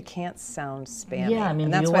right thing. It can't sound spammy. Yeah, I mean,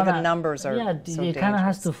 and that's why the numbers are so it kind of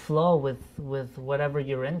has to flow with whatever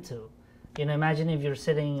you're into. You know, imagine if you're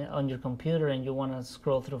sitting on your computer and you want to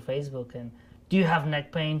scroll through Facebook and do you have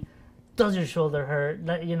neck pain? Does your shoulder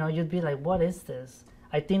hurt? You know, you'd be like, what is this?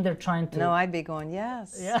 I think they're trying to. No, I'd be going,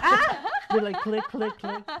 yes. Yeah. You're like, click, click,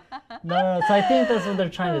 click. No. So I think that's what they're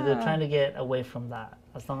trying to do. They're trying to get away from that,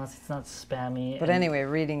 as long as it's not spammy. But anyway,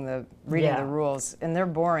 reading the rules, and they're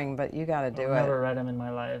boring, but you got to do it. I've never read them in my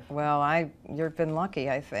life. Well, you've been lucky,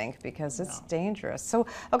 I think, because it's dangerous. So,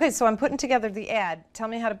 okay, so I'm putting together the ad. Tell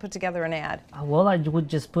me how to put together an ad. Well, I would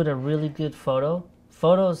just put a really good photo.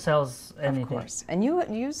 Photo sells anything. Of course. And you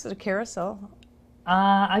use the carousel.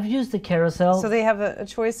 I've used the carousel. So they have a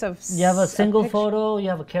choice of. You have a single photo, you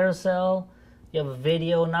have a carousel, you have a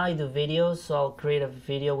video. Now I do videos, so I'll create a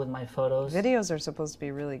video with my photos. Videos are supposed to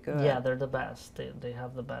be really good. Yeah, they're the best. They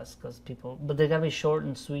have the best but they gotta be short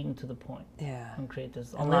and sweet and to the point. Yeah. And create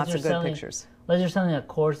this. And lots of good pictures. Unless you're selling a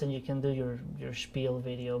course, then you can do your spiel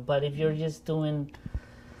video. But if you're just doing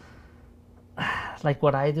like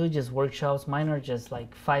what I do, just workshops, mine are just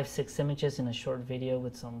like 5-6 images in a short video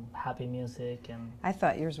with some happy music and. I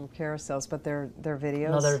thought yours were carousels, but they're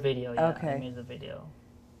videos. No, they're video. Yeah, okay. I made the video.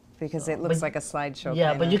 Because it looks like a slideshow.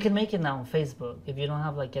 Yeah, but you can make it now on Facebook if you don't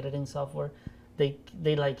have like editing software. They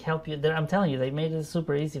like help you. I'm telling you, they made it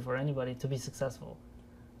super easy for anybody to be successful.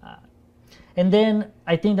 And then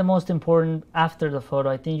I think the most important after the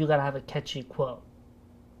photo, I think you gotta have a catchy quote,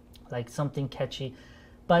 like something catchy.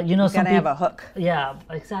 But you gotta have a hook. Yeah,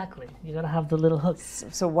 exactly. You gotta have the little hook.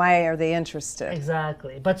 So why are they interested?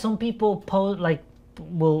 Exactly. But some people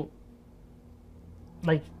will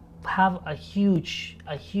have a huge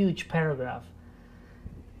paragraph.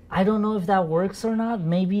 I don't know if that works or not.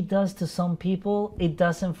 Maybe it does to some people. It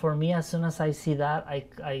doesn't for me. As soon as I see that, I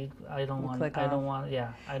don't want. I don't want.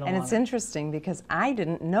 Yeah, I don't. And it's interesting because I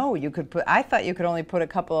didn't know you could put. I thought you could only put a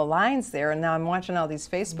couple of lines there, and now I'm watching all these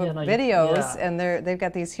Facebook videos, and they've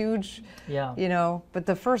got these huge. Yeah. You know, but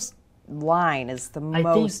the first line is the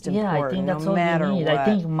most important. Yeah, I think that's no matter all you need. what. I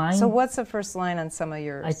think mine. So what's the first line on some of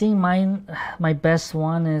yours? I think my best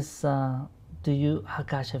one is. Do you? Oh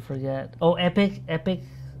gosh, I forget. Oh,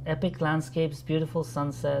 epic landscapes, beautiful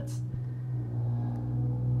sunsets.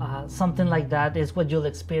 Something like that is what you'll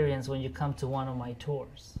experience when you come to one of my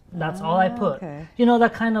tours. That's all I put. Okay. You know,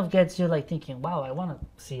 that kind of gets you like thinking, wow, I want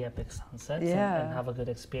to see epic sunsets and have a good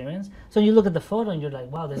experience. So you look at the photo and you're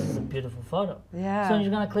like, wow, this is a beautiful photo. Yeah. So you're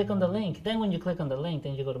going to click on the link. Then when you click on the link,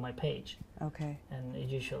 then you go to my page. Okay. And it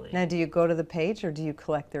usually. Now, do you go to the page or do you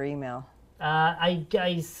collect their email? I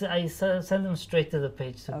send them straight to the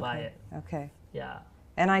page to buy it. Okay. Yeah.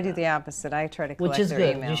 And I do the opposite. I try to collect their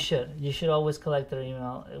email. Which is good. You should always collect their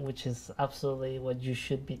email, which is absolutely what you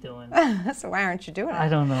should be doing. So why aren't you doing it? I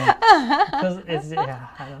don't know. Because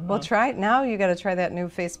I don't know. Well, try it now. You got to try that new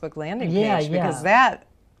Facebook landing page because that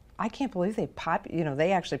I can't believe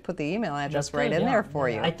they actually put the email address right in there for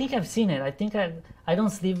you. I think I've seen it. I think I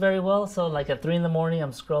don't sleep very well, so like at 3 a.m,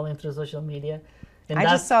 I'm scrolling through social media. And I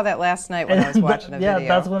just saw that last night when I was watching a video. Yeah,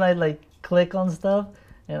 that's when I like click on stuff.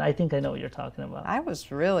 And I think I know what you're talking about. I was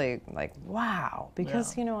really like, wow,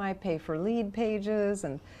 because I pay for lead pages,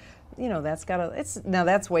 and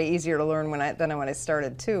that's way easier to learn than when I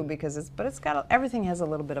started too, because everything has a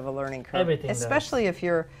little bit of a learning curve. Everything especially does. if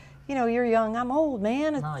you're young. I'm old,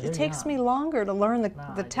 man. It takes me longer to learn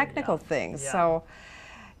the technical things. Yeah. So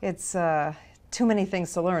it's too many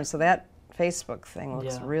things to learn. So that Facebook thing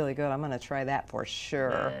looks really good. I'm going to try that for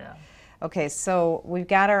sure. Yeah. Okay, so we've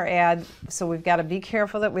got our ad. So we've got to be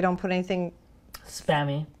careful that we don't put anything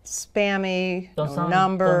spammy, numbers. Don't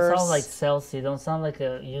sound like salesy. Don't sound like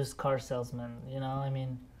a used car salesman. I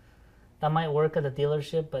mean, that might work at a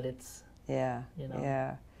dealership, but it's yeah.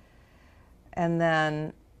 And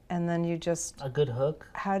then you just a good hook.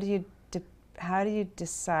 How do you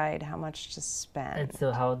decide how much to spend? It's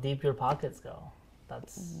how deep your pockets go.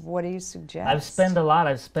 What do you suggest? I've spent a lot.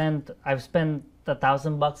 I've spent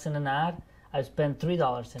 $1,000 in an ad. I've spent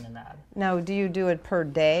 $3 in an ad. Now, do you do it per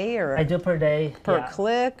day or? I do per day. Per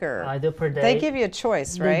click or? I do per day. They give you a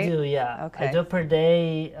choice, right? They do, yeah. Okay. I do it per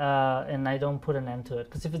day, and I don't put an end to it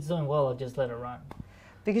because if it's doing well, I'll just let it run.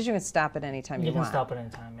 Because you can stop it anytime you You can want. stop at any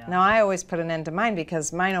time, yeah. Now, I always put an end to mine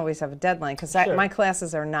because mine always have a deadline because Sure. my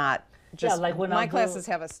classes are not just, like when my I'll do- classes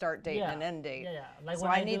have a start date Yeah, and an end date. yeah, yeah. Like so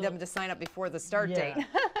when I I need do- them to sign up before the start Yeah. date.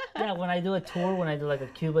 Yeah, when I do a tour, when I do like a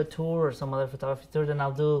Cuba tour or some other photography tour, then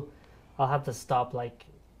I'll have to stop like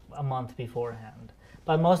a month beforehand.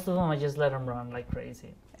 But most of them, I just let them run like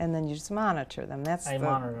crazy. And then you just monitor them. That's I the,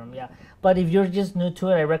 monitor them, yeah. But if you're just new to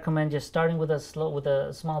it, I recommend just starting with a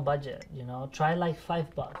small budget. You know, try like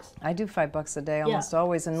 $5. I do $5 a day almost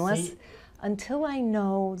always, See- until I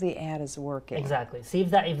know the ad is working. Exactly. See if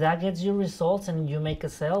that gets you results and you make a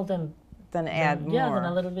sale, then Then add more. yeah, then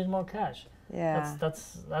a little bit more cash. Yeah.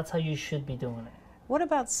 That's how you should be doing it. What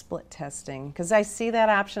about split testing? Because I see that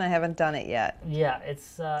option. I haven't done it yet. Yeah, it's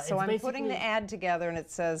So I'm putting the basically- ad together, and it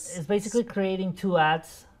says It's basically creating two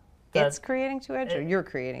ads. that- it's creating two ads, or you're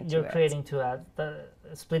creating two You're ads? creating two ads. The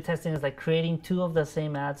split testing is like creating two of the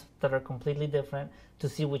same ads that are completely different to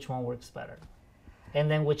see which one works better. And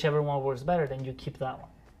then whichever one works better, then you keep that one.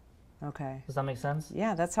 Okay. Does that make sense?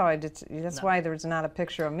 Yeah, that's how I did. That's why there's not a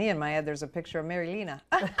picture of me in my ad. There's a picture of Marilena.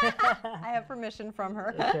 I have permission from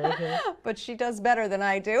her, Okay. but she does better than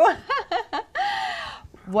I do.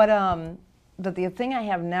 But the thing I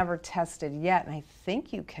have never tested yet, and I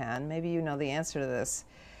think you can, maybe you know the answer to this,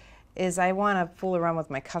 is I want to fool around with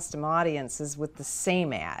my custom audiences with the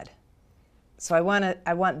same ad. So I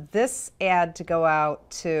want this ad to go out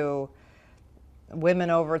to women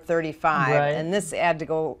over 35, Right. and this ad to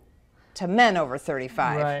go to men over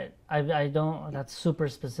 35. Right. I don't. That's super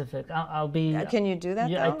specific. I'll be. Can you do that?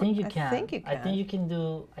 Yeah, I though? think you can. I think you can. I think you can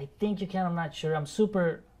do. I think you can. I'm not sure.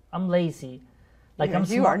 I'm lazy. Like I'm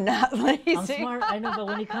you smart. are not lazy. I'm smart. I know, but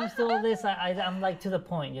when it comes to all this, I'm like to the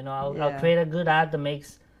point. You know, I'll Yeah. create a good ad that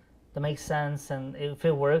makes sense, and if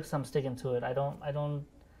it works, I'm sticking to it. I don't.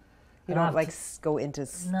 You have don't like to- go into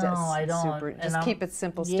No, I don't. super. And Just I'm- keep it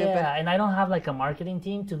simple, Yeah, stupid. and I don't have like a marketing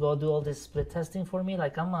team to go do all this split testing for me.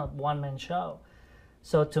 Like I'm a one-man show.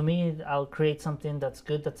 So to me, I'll create something that's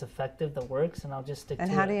good, that's effective, that works, and I'll just stick And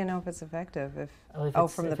to how it. do you know if it's effective? If Oh, if oh,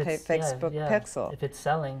 it's- from the if it's- yeah, Facebook yeah. Pixel. If it's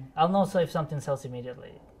selling, I'll know. So if something sells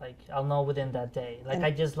immediately, like I'll know within that day. Like I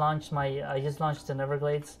just launched the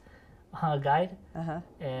Neverglades guide,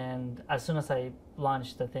 and as soon as I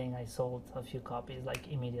launched the thing, I sold a few copies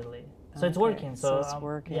like immediately. So it's Okay, working. so So, it's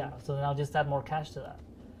working. Yeah. So then I'll just add more cash to that.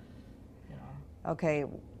 You know. Okay.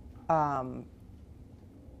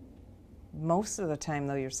 Most of the time,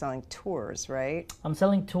 though, you're selling tours, right? I'm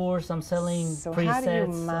selling tours. I'm selling So presets. how do you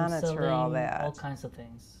I'm monitor all selling that? all kinds of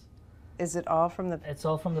things. Is it all from the? It's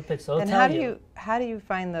all from the Pixel. It'll And tell how do you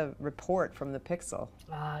find the report from the Pixel?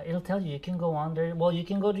 It'll tell you. You can go on there. Well, you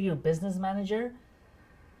can go to your business manager.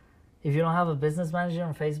 If you don't have a business manager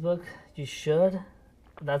on Facebook, you should.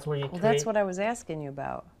 That's where you Well, create. that's what I was asking you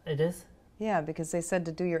about. It is. Yeah, because they said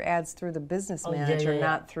to do your ads through the business Oh, yeah, manager, yeah, yeah.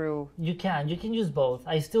 not through. You can use both.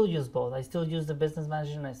 I still use both. I still use the business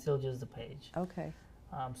manager and I still use the page. Okay.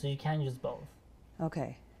 So you can use both.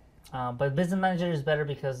 Okay. But business manager is better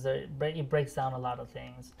because it breaks down a lot of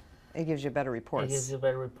things. It gives you better It reports. gives you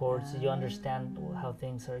better reports. You understand how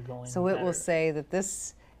things are going. So it will better. say that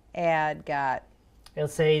this ad got. It'll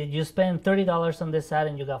say you spend $30 on this ad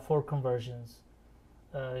and you got 4 conversions.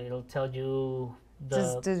 It'll tell you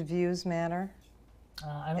Does views matter?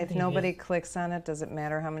 I don't If think nobody clicks on it, does it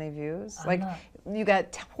matter how many views? I'm Like not- you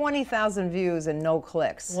got 20,000 views and no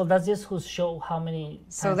clicks. Well, that's just who's show how many.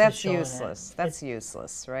 So times that's it's showing it. useless. That's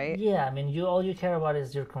useless, right? Yeah, I mean, all you care about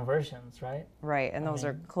is your conversions, right? Right, and those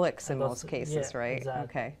are clicks in and those- most cases, yeah, right? exactly.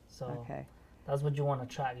 Okay. So Okay. that's what you want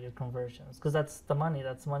to track, your conversions, because that's the money.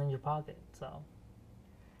 That's money in your pocket. So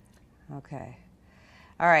Okay.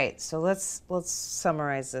 All right. So let's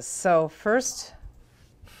summarize this. So first,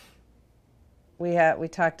 we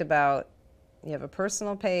talked about you have a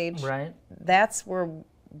personal page. right. That's where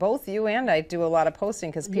both you and I do a lot of posting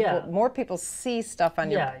because Yeah. more people see stuff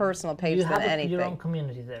on your Yeah, personal page you than have anything. your own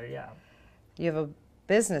community there. Yeah. You have a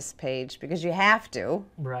business page because you have to,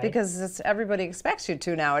 Right. because everybody expects you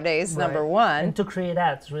to nowadays. Right. Number one, And to create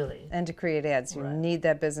ads, really. and to create ads, you Right. need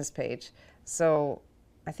that business page. So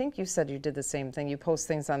I think you said you did the same thing. You post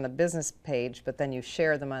things on the business page, but then you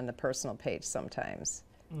share them on the personal page sometimes.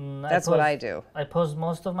 That's what I do. I post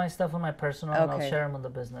most of my stuff on my personal, and I'll Okay. share them on the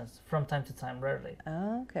business from time to time, rarely.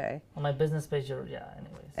 Okay. On my business page, anyways.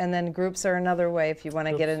 And then groups are another way if you want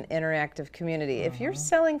to get an interactive community. If you're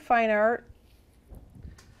selling fine art,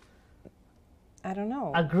 I don't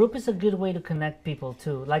know. A group is a good way to connect people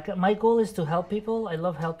too. Like my goal is to help people. I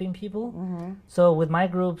love helping people. So with my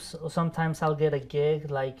groups, sometimes I'll get a gig.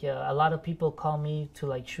 Like a lot of people call me to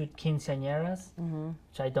like shoot quinceañeras,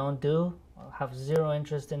 which I don't do. I have zero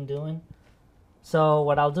interest in doing. So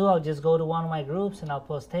what I'll do, I'll just go to one of my groups and I'll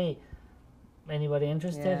post, hey, anybody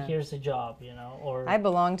interested? Yeah. Here's a job, you know. Or I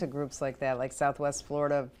belong to groups like that, like Southwest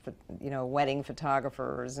Florida, wedding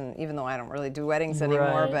photographers, and even though I don't really do weddings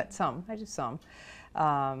anymore, Right. but I do some.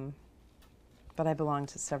 But I belong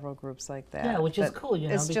to several groups like that. Yeah, which is that cool, you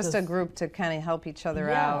know, It's just a because- group to kind of help each other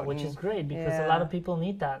yeah, out. which and- is great because a yeah. lot of people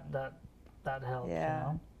need that help. Yeah. You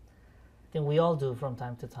know? I think we all do from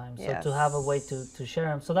time to time. So Yes. to have a way to share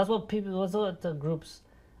them. So that's what the groups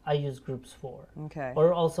I use groups for. Okay.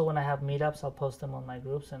 Or also when I have meetups, I'll post them on my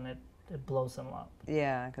groups and it blows them up.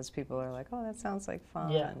 Yeah, because people are like, oh, that sounds like fun.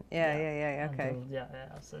 Yeah. Yeah. Okay. Yeah,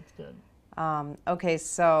 so it's good. Okay,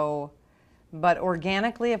 so, but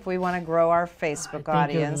organically, if we want to grow our Facebook I think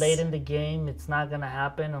audience, you're late in the game. It's not going to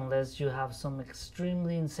happen unless you have some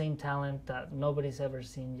extremely insane talent that nobody's ever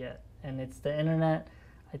seen yet. And it's the internet.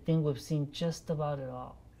 I think we've seen just about it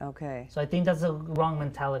all. okay. So I think that's a wrong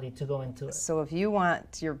mentality to go into it. So if you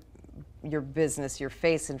want your business, your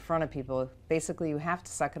face in front of people, basically you have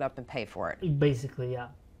to suck it up and pay for it. Basically, yeah.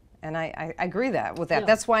 And I agree with that. Yeah.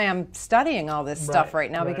 That's why I'm studying all this stuff Right,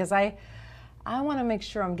 right now right. because I want to make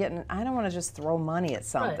sure I'm getting. I don't want to just throw money at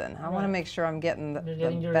something. I want to right. make sure I'm getting You're the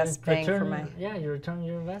getting your best bang return, for my. Yeah, you return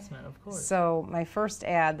your investment, of course. So my first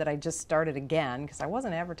ad that I just started again because I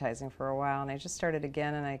wasn't advertising for a while, and I just started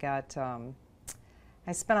again, and I got.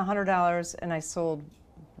 I spent $100 and I sold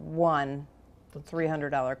one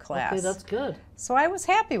 $300 class. Okay, that's good. So I was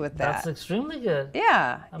happy with that. That's extremely good.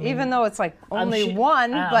 Yeah, even though it's like only I'm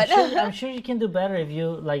one, but I'm sure you can do better if you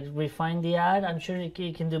like refine the ad. I'm sure you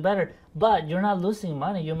can do better, but you're not losing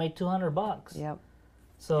money. You made $200. yep.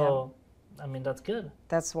 So, I mean, that's good.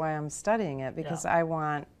 That's why I'm studying it because Yeah. I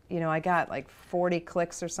want, I got like 40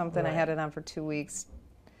 clicks or something. I Right. had it on for 2 weeks.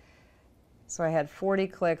 So I had 40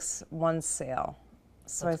 clicks, one sale.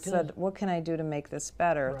 So That's I said, good. what can I do to make this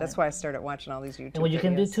better? That's Right. why I started watching all these YouTube And what you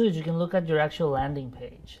can do videos. too is you can look at your actual landing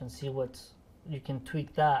page and see you can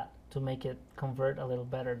tweak that to make it convert a little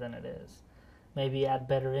better than it is. Maybe add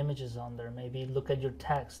better images on there. Maybe look at your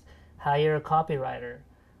text. Hire a copywriter.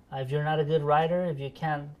 If you're not a good writer, if you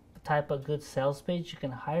can't type a good sales page, you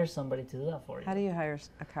can hire somebody to do that for you. How do you hire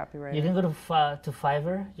a copywriter? You can go to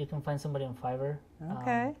Fiverr. You can find somebody on Fiverr.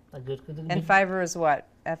 Okay. A good. And Fiverr is what?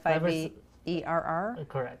 Fiverr's- Fiverr?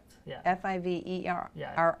 Correct. Yeah.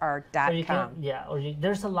 Fiverr.com. Or you can,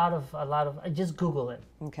 there's a lot of just Google it.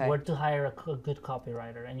 Okay. Where to hire a good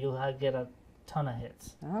copywriter, and you'll get a ton of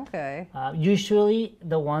hits. Okay. Usually,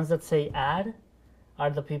 the ones that say ad are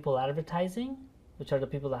the people advertising, which are the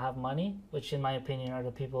people that have money, which in my opinion are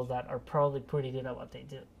the people that are probably pretty good at what they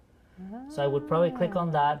do. So I would probably click on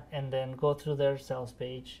that and then go through their sales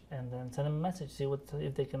page and then send them a message, see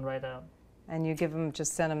if they can write a And you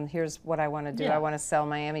just send them, here's what I want to do. Yeah. I want to sell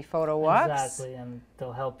Miami photo walks. exactly, and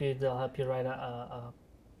they'll help you write a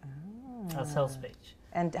sales page.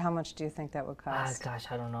 And how much do you think that would cost? Gosh,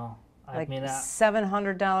 I don't know. Like I mean,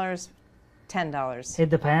 $700, $10. it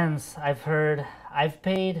depends. I've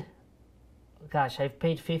paid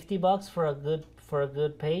 $50 for a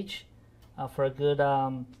good page, for a good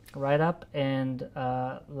write up, and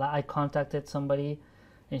I contacted somebody,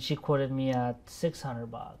 and she quoted me at $600.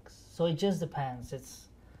 So it just depends. It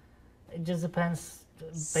just depends.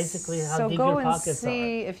 Basically, how deep your pockets So go and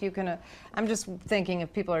see if you can. I'm just thinking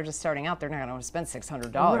if people are just starting out, they're not going to spend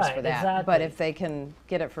 $600 for Right, that. exactly. But if they can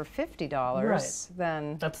get it for $50, Right.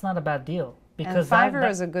 then. That's not a bad deal. And Because Fiverr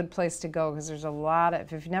is a good place to go because there's a lot of.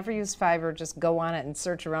 If you've never used Fiverr, just go on it and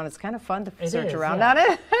search around. It's kind of fun to search is, around yeah. on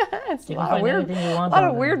it. It's a You can lot of find weird, anything you want lot on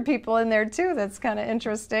of there. weird people in there too. That's kind of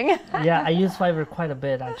interesting. yeah, I use Fiverr quite a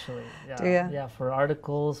bit actually. Yeah, Do ya? Yeah, for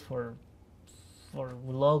articles, for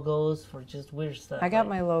logos, for just weird stuff. I got like-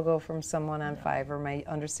 my logo from someone on Fiverr. My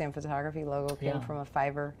Understand Photography logo came Yeah. from a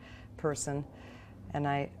Fiverr person, and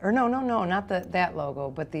no, not that logo,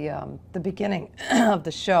 but the beginning of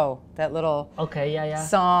the show, that little Okay, yeah.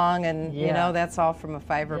 song, and Yeah. that's all from a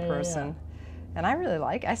Fiverr Yeah, yeah, person, and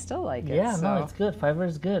I still like it. Yeah, so. no, it's good. Fiverr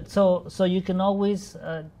is good. So you can always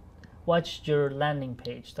watch your landing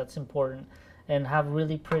page. That's important, and have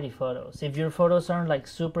really pretty photos. If your photos aren't like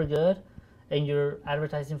super good, and you're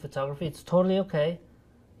advertising photography, it's totally okay.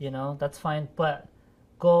 That's fine. But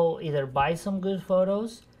go either buy some good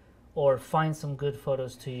photos, or find some good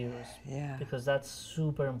photos to use. Yeah. Because that's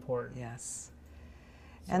super important. Yes.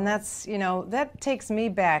 And that's, that takes me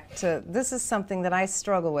back to, this is something that I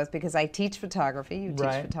struggle with because I teach photography, you teach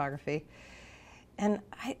Right. photography. And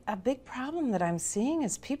a big problem that I'm seeing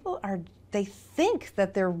is they think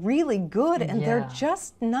that they're really good and they're Yeah.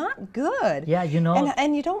 just not good. Yeah,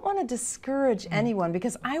 And you don't want to discourage anyone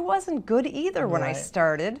because I wasn't good either when I Right.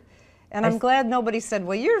 started. And I'm glad nobody said,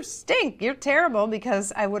 well, you stink, you're terrible,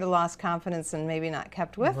 because I would have lost confidence and maybe not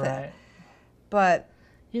kept with it. But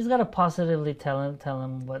you just gotta positively tell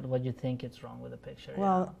them what you think is wrong with the picture.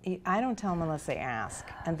 Well, I don't tell them unless they ask,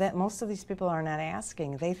 and that most of these people are not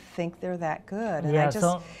asking. They think they're that good, and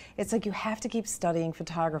it's like you have to keep studying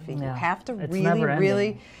photography. You have to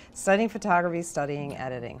really studying photography, studying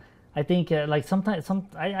editing. I think like sometimes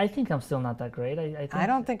I think I'm still not that great. I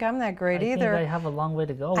don't think I'm that great either. I think I have a long way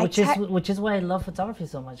to go, which is why I love photography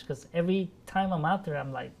so much, because every time I'm out there,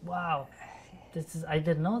 I'm like, wow. I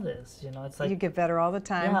didn't know this, you know. It's like you get better all the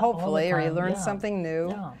time, hopefully, or you learn something new.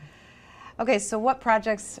 Okay, so what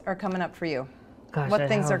projects are coming up for you? Gosh, what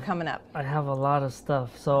things are coming up? I have a lot of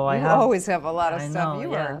stuff. So you always have a lot of stuff.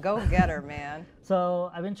 You are a go-getter, man. So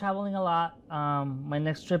I've been traveling a lot. My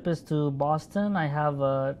next trip is to Boston. I have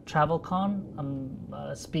a TravelCon. I'm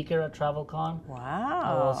a speaker at TravelCon. Wow.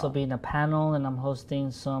 I'll also be in a panel, and I'm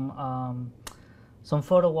hosting some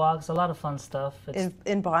photo walks, a lot of fun stuff.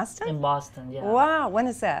 In Boston? In Boston, yeah. Wow, when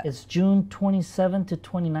is that? It's June 27th to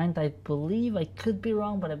 29th, I believe. I could be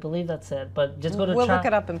wrong, but I believe that's it. But just go to We'll look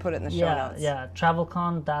it up and put it in the show notes. Yeah,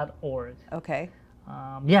 travelcon.org. Okay.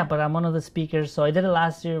 Yeah, but I'm one of the speakers. So I did it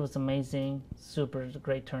last year. It was amazing. Super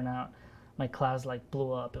great turnout. My class like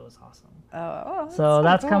blew up. It was awesome. So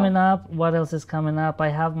that's coming up. What else is coming up? I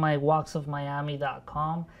have my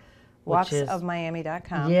walksofmiami.com.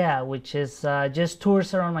 Walksofmiami.com. Yeah, which is just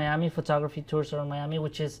tours around Miami, photography tours around Miami,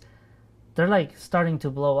 which is, they're like starting to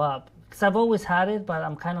blow up. Because I've always had it, but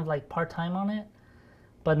I'm kind of like part-time on it.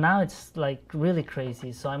 But now it's like really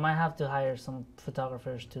crazy, so I might have to hire some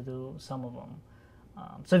photographers to do some of them.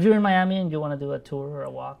 So if you're in Miami and you want to do a tour or a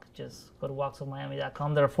walk, just go to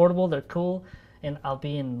walksofmiami.com. They're affordable, they're cool, and I'll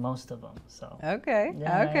be in most of them. So okay.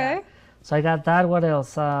 So I got that. What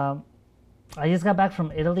else? I just got back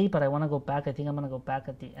from Italy, but I want to go back. I think I'm going to go back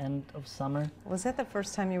at the end of summer. Was that the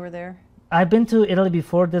first time you were there? I've been to Italy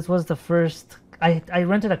before. This was the first. I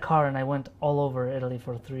rented a car and I went all over Italy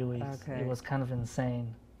for 3 weeks. Okay. It was kind of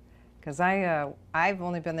insane. Because I've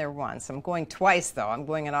only been there once. I'm going twice, though. I'm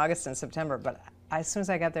going in August and September. But as soon as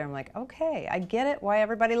I got there, I'm like, okay, I get it, why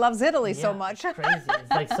everybody loves Italy so much. It's crazy.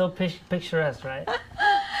 It's like so picturesque, right?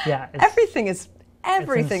 Yeah. Everything is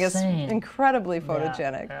incredibly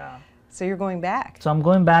photogenic. Yeah. So you're going back. So I'm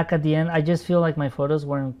going back at the end. I just feel like my photos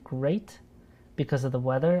weren't great because of the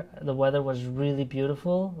weather. The weather was really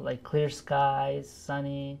beautiful, like clear skies,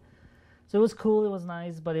 sunny. So it was cool, it was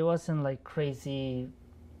nice, but it wasn't like crazy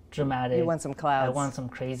dramatic. You want some clouds. I want some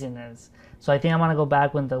craziness. So I think I'm going to go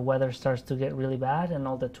back when the weather starts to get really bad and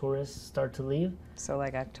all the tourists start to leave. So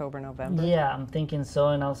like October, November? Yeah, I'm thinking so.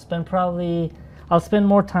 And I'll spend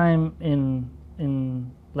more time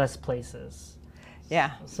in less places.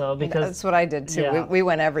 Yeah. So because that's what I did too. Yeah. We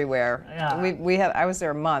went everywhere. Yeah. I was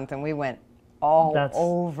there a month and we went all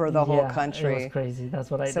over the whole country. It was crazy. That's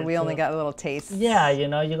what I did. So we only got a little taste. Yeah, you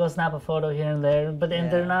know, you go snap a photo here and there, but then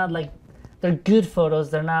they're not like, they're good photos.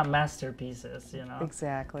 They're not masterpieces, you know.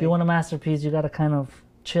 Exactly. If you want a masterpiece, you got to kind of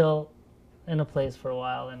chill in a place for a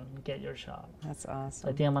while and get your shot. That's awesome. So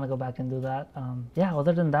I think I'm gonna go back and do that. Yeah.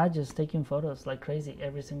 Other than that, just taking photos like crazy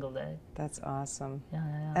every single day. That's awesome.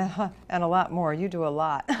 Yeah. And a lot more. You do a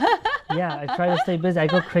lot. Yeah, I try to stay busy. I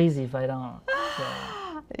go crazy if I don't. So.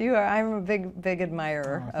 You are. I'm a big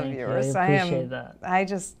admirer of yours. I appreciate that. I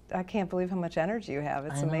can't believe how much energy you have.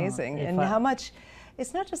 It's amazing, and how much.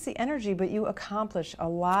 It's not just the energy, but you accomplish a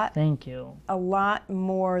lot. Thank you. A lot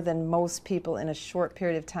more than most people in a short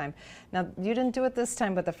period of time. Now, you didn't do it this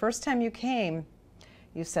time, but the first time you came,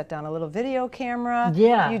 you set down a little video camera.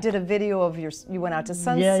 Yeah. You did a video of you went out to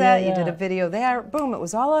sunset. You did a video there. Boom, it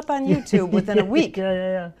was all up on YouTube within a week.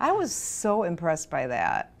 Yeah. I was so impressed by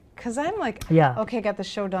that. Because I'm like, okay, got the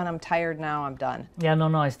show done. I'm tired now. I'm done. Yeah,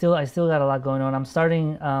 no. I still got a lot going on. I'm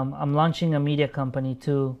launching a media company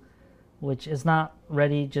too, which is not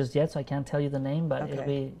ready just yet, so I can't tell you the name, but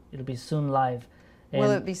it'll be soon live. And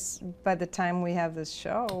will it be by the time we have this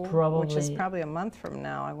show? Probably, which is probably a month from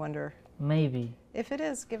now. I wonder. Maybe. If it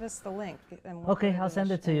is, give us the link. And okay, I'll send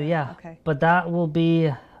it to you. Yeah. Okay. But that will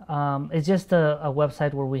be. It's just a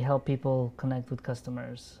website where we help people connect with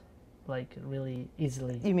customers, like really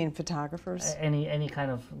easily. You mean photographers? Any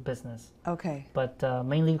kind of business. Okay. But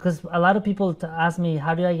mainly because a lot of people ask me,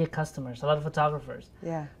 how do I get customers? A lot of photographers.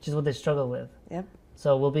 Yeah. Which is what they struggle with. Yep.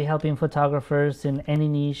 So we'll be helping photographers in any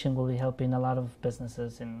niche, and we'll be helping a lot of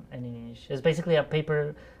businesses in any niche. It's basically a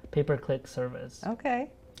pay-per-click service. Okay.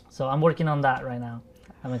 So I'm working on that right now.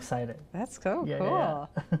 I'm excited. That's cool. Yeah, cool.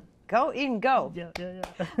 Yeah. Go, Eden, go. Yeah. Yeah.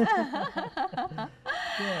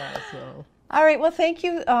 So. All right. Well, thank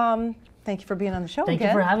you thank you for being on the show Thank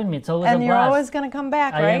again. you for having me. It's always a And blast. you're always going to come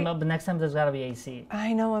back, I right? am, but next time there's got to be AC.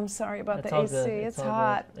 I know, I'm sorry about It's the all AC. good. It's all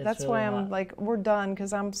hot. good. It's That's really why I'm hot. like, we're done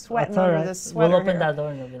because I'm sweating That's all under right. this sweater We'll open here. that door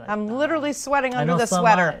and you'll be like, I'm literally sweating I under know, the so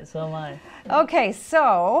sweater. So am I. Okay,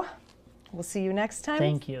 so we'll see you next time.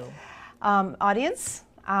 Thank you. Audience,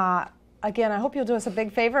 again, I hope you'll do us a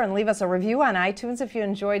big favor and leave us a review on iTunes if you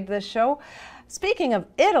enjoyed this show. Speaking of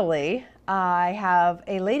Italy, I have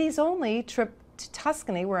a ladies-only trip to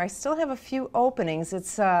Tuscany where I still have a few openings.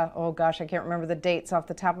 It's, oh gosh, I can't remember the dates off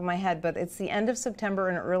the top of my head, but it's the end of September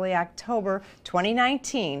and early October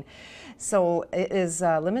 2019. So it is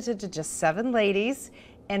limited to just 7 ladies,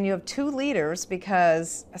 and you have 2 leaders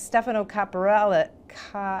because Stefano Caporale,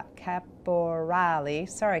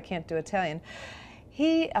 sorry, I can't do Italian,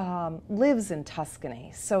 he lives in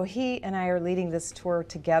Tuscany. So he and I are leading this tour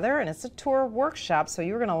together, and it's a tour workshop, so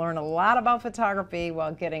you're going to learn a lot about photography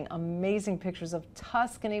while getting amazing pictures of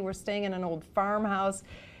Tuscany. We're staying in an old farmhouse.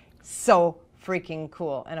 So freaking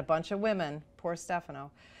cool. And a bunch of women. Poor Stefano.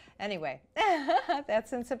 Anyway,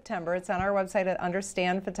 that's in September. It's on our website at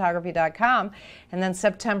understandphotography.com. And then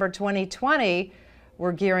September 2020,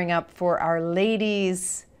 we're gearing up for our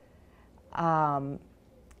ladies'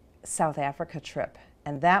 South Africa trip.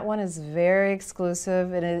 And that one is very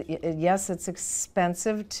exclusive. And yes, it's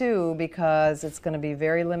expensive too because it's going to be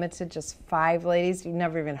very limited, just 5 ladies. You've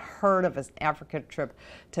never even heard of an Africa trip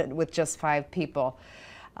with just 5 people.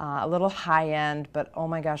 A little high end, but oh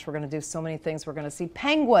my gosh, we're going to do so many things. We're going to see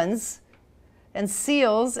penguins and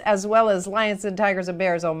seals as well as lions and tigers and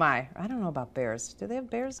bears. Oh my. I don't know about bears. Do they have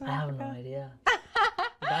bears in Africa? I have no idea.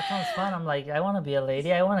 That sounds fun. I'm like, I want to be a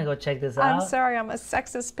lady. I want to go check this out. I'm sorry, I'm a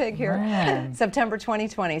sexist pig here. Man. September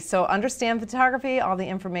 2020. So Understand Photography, all the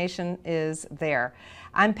information is there.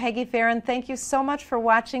 I'm Peggy Farron. Thank you so much for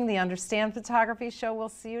watching the Understand Photography show. We'll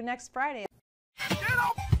see you next Friday.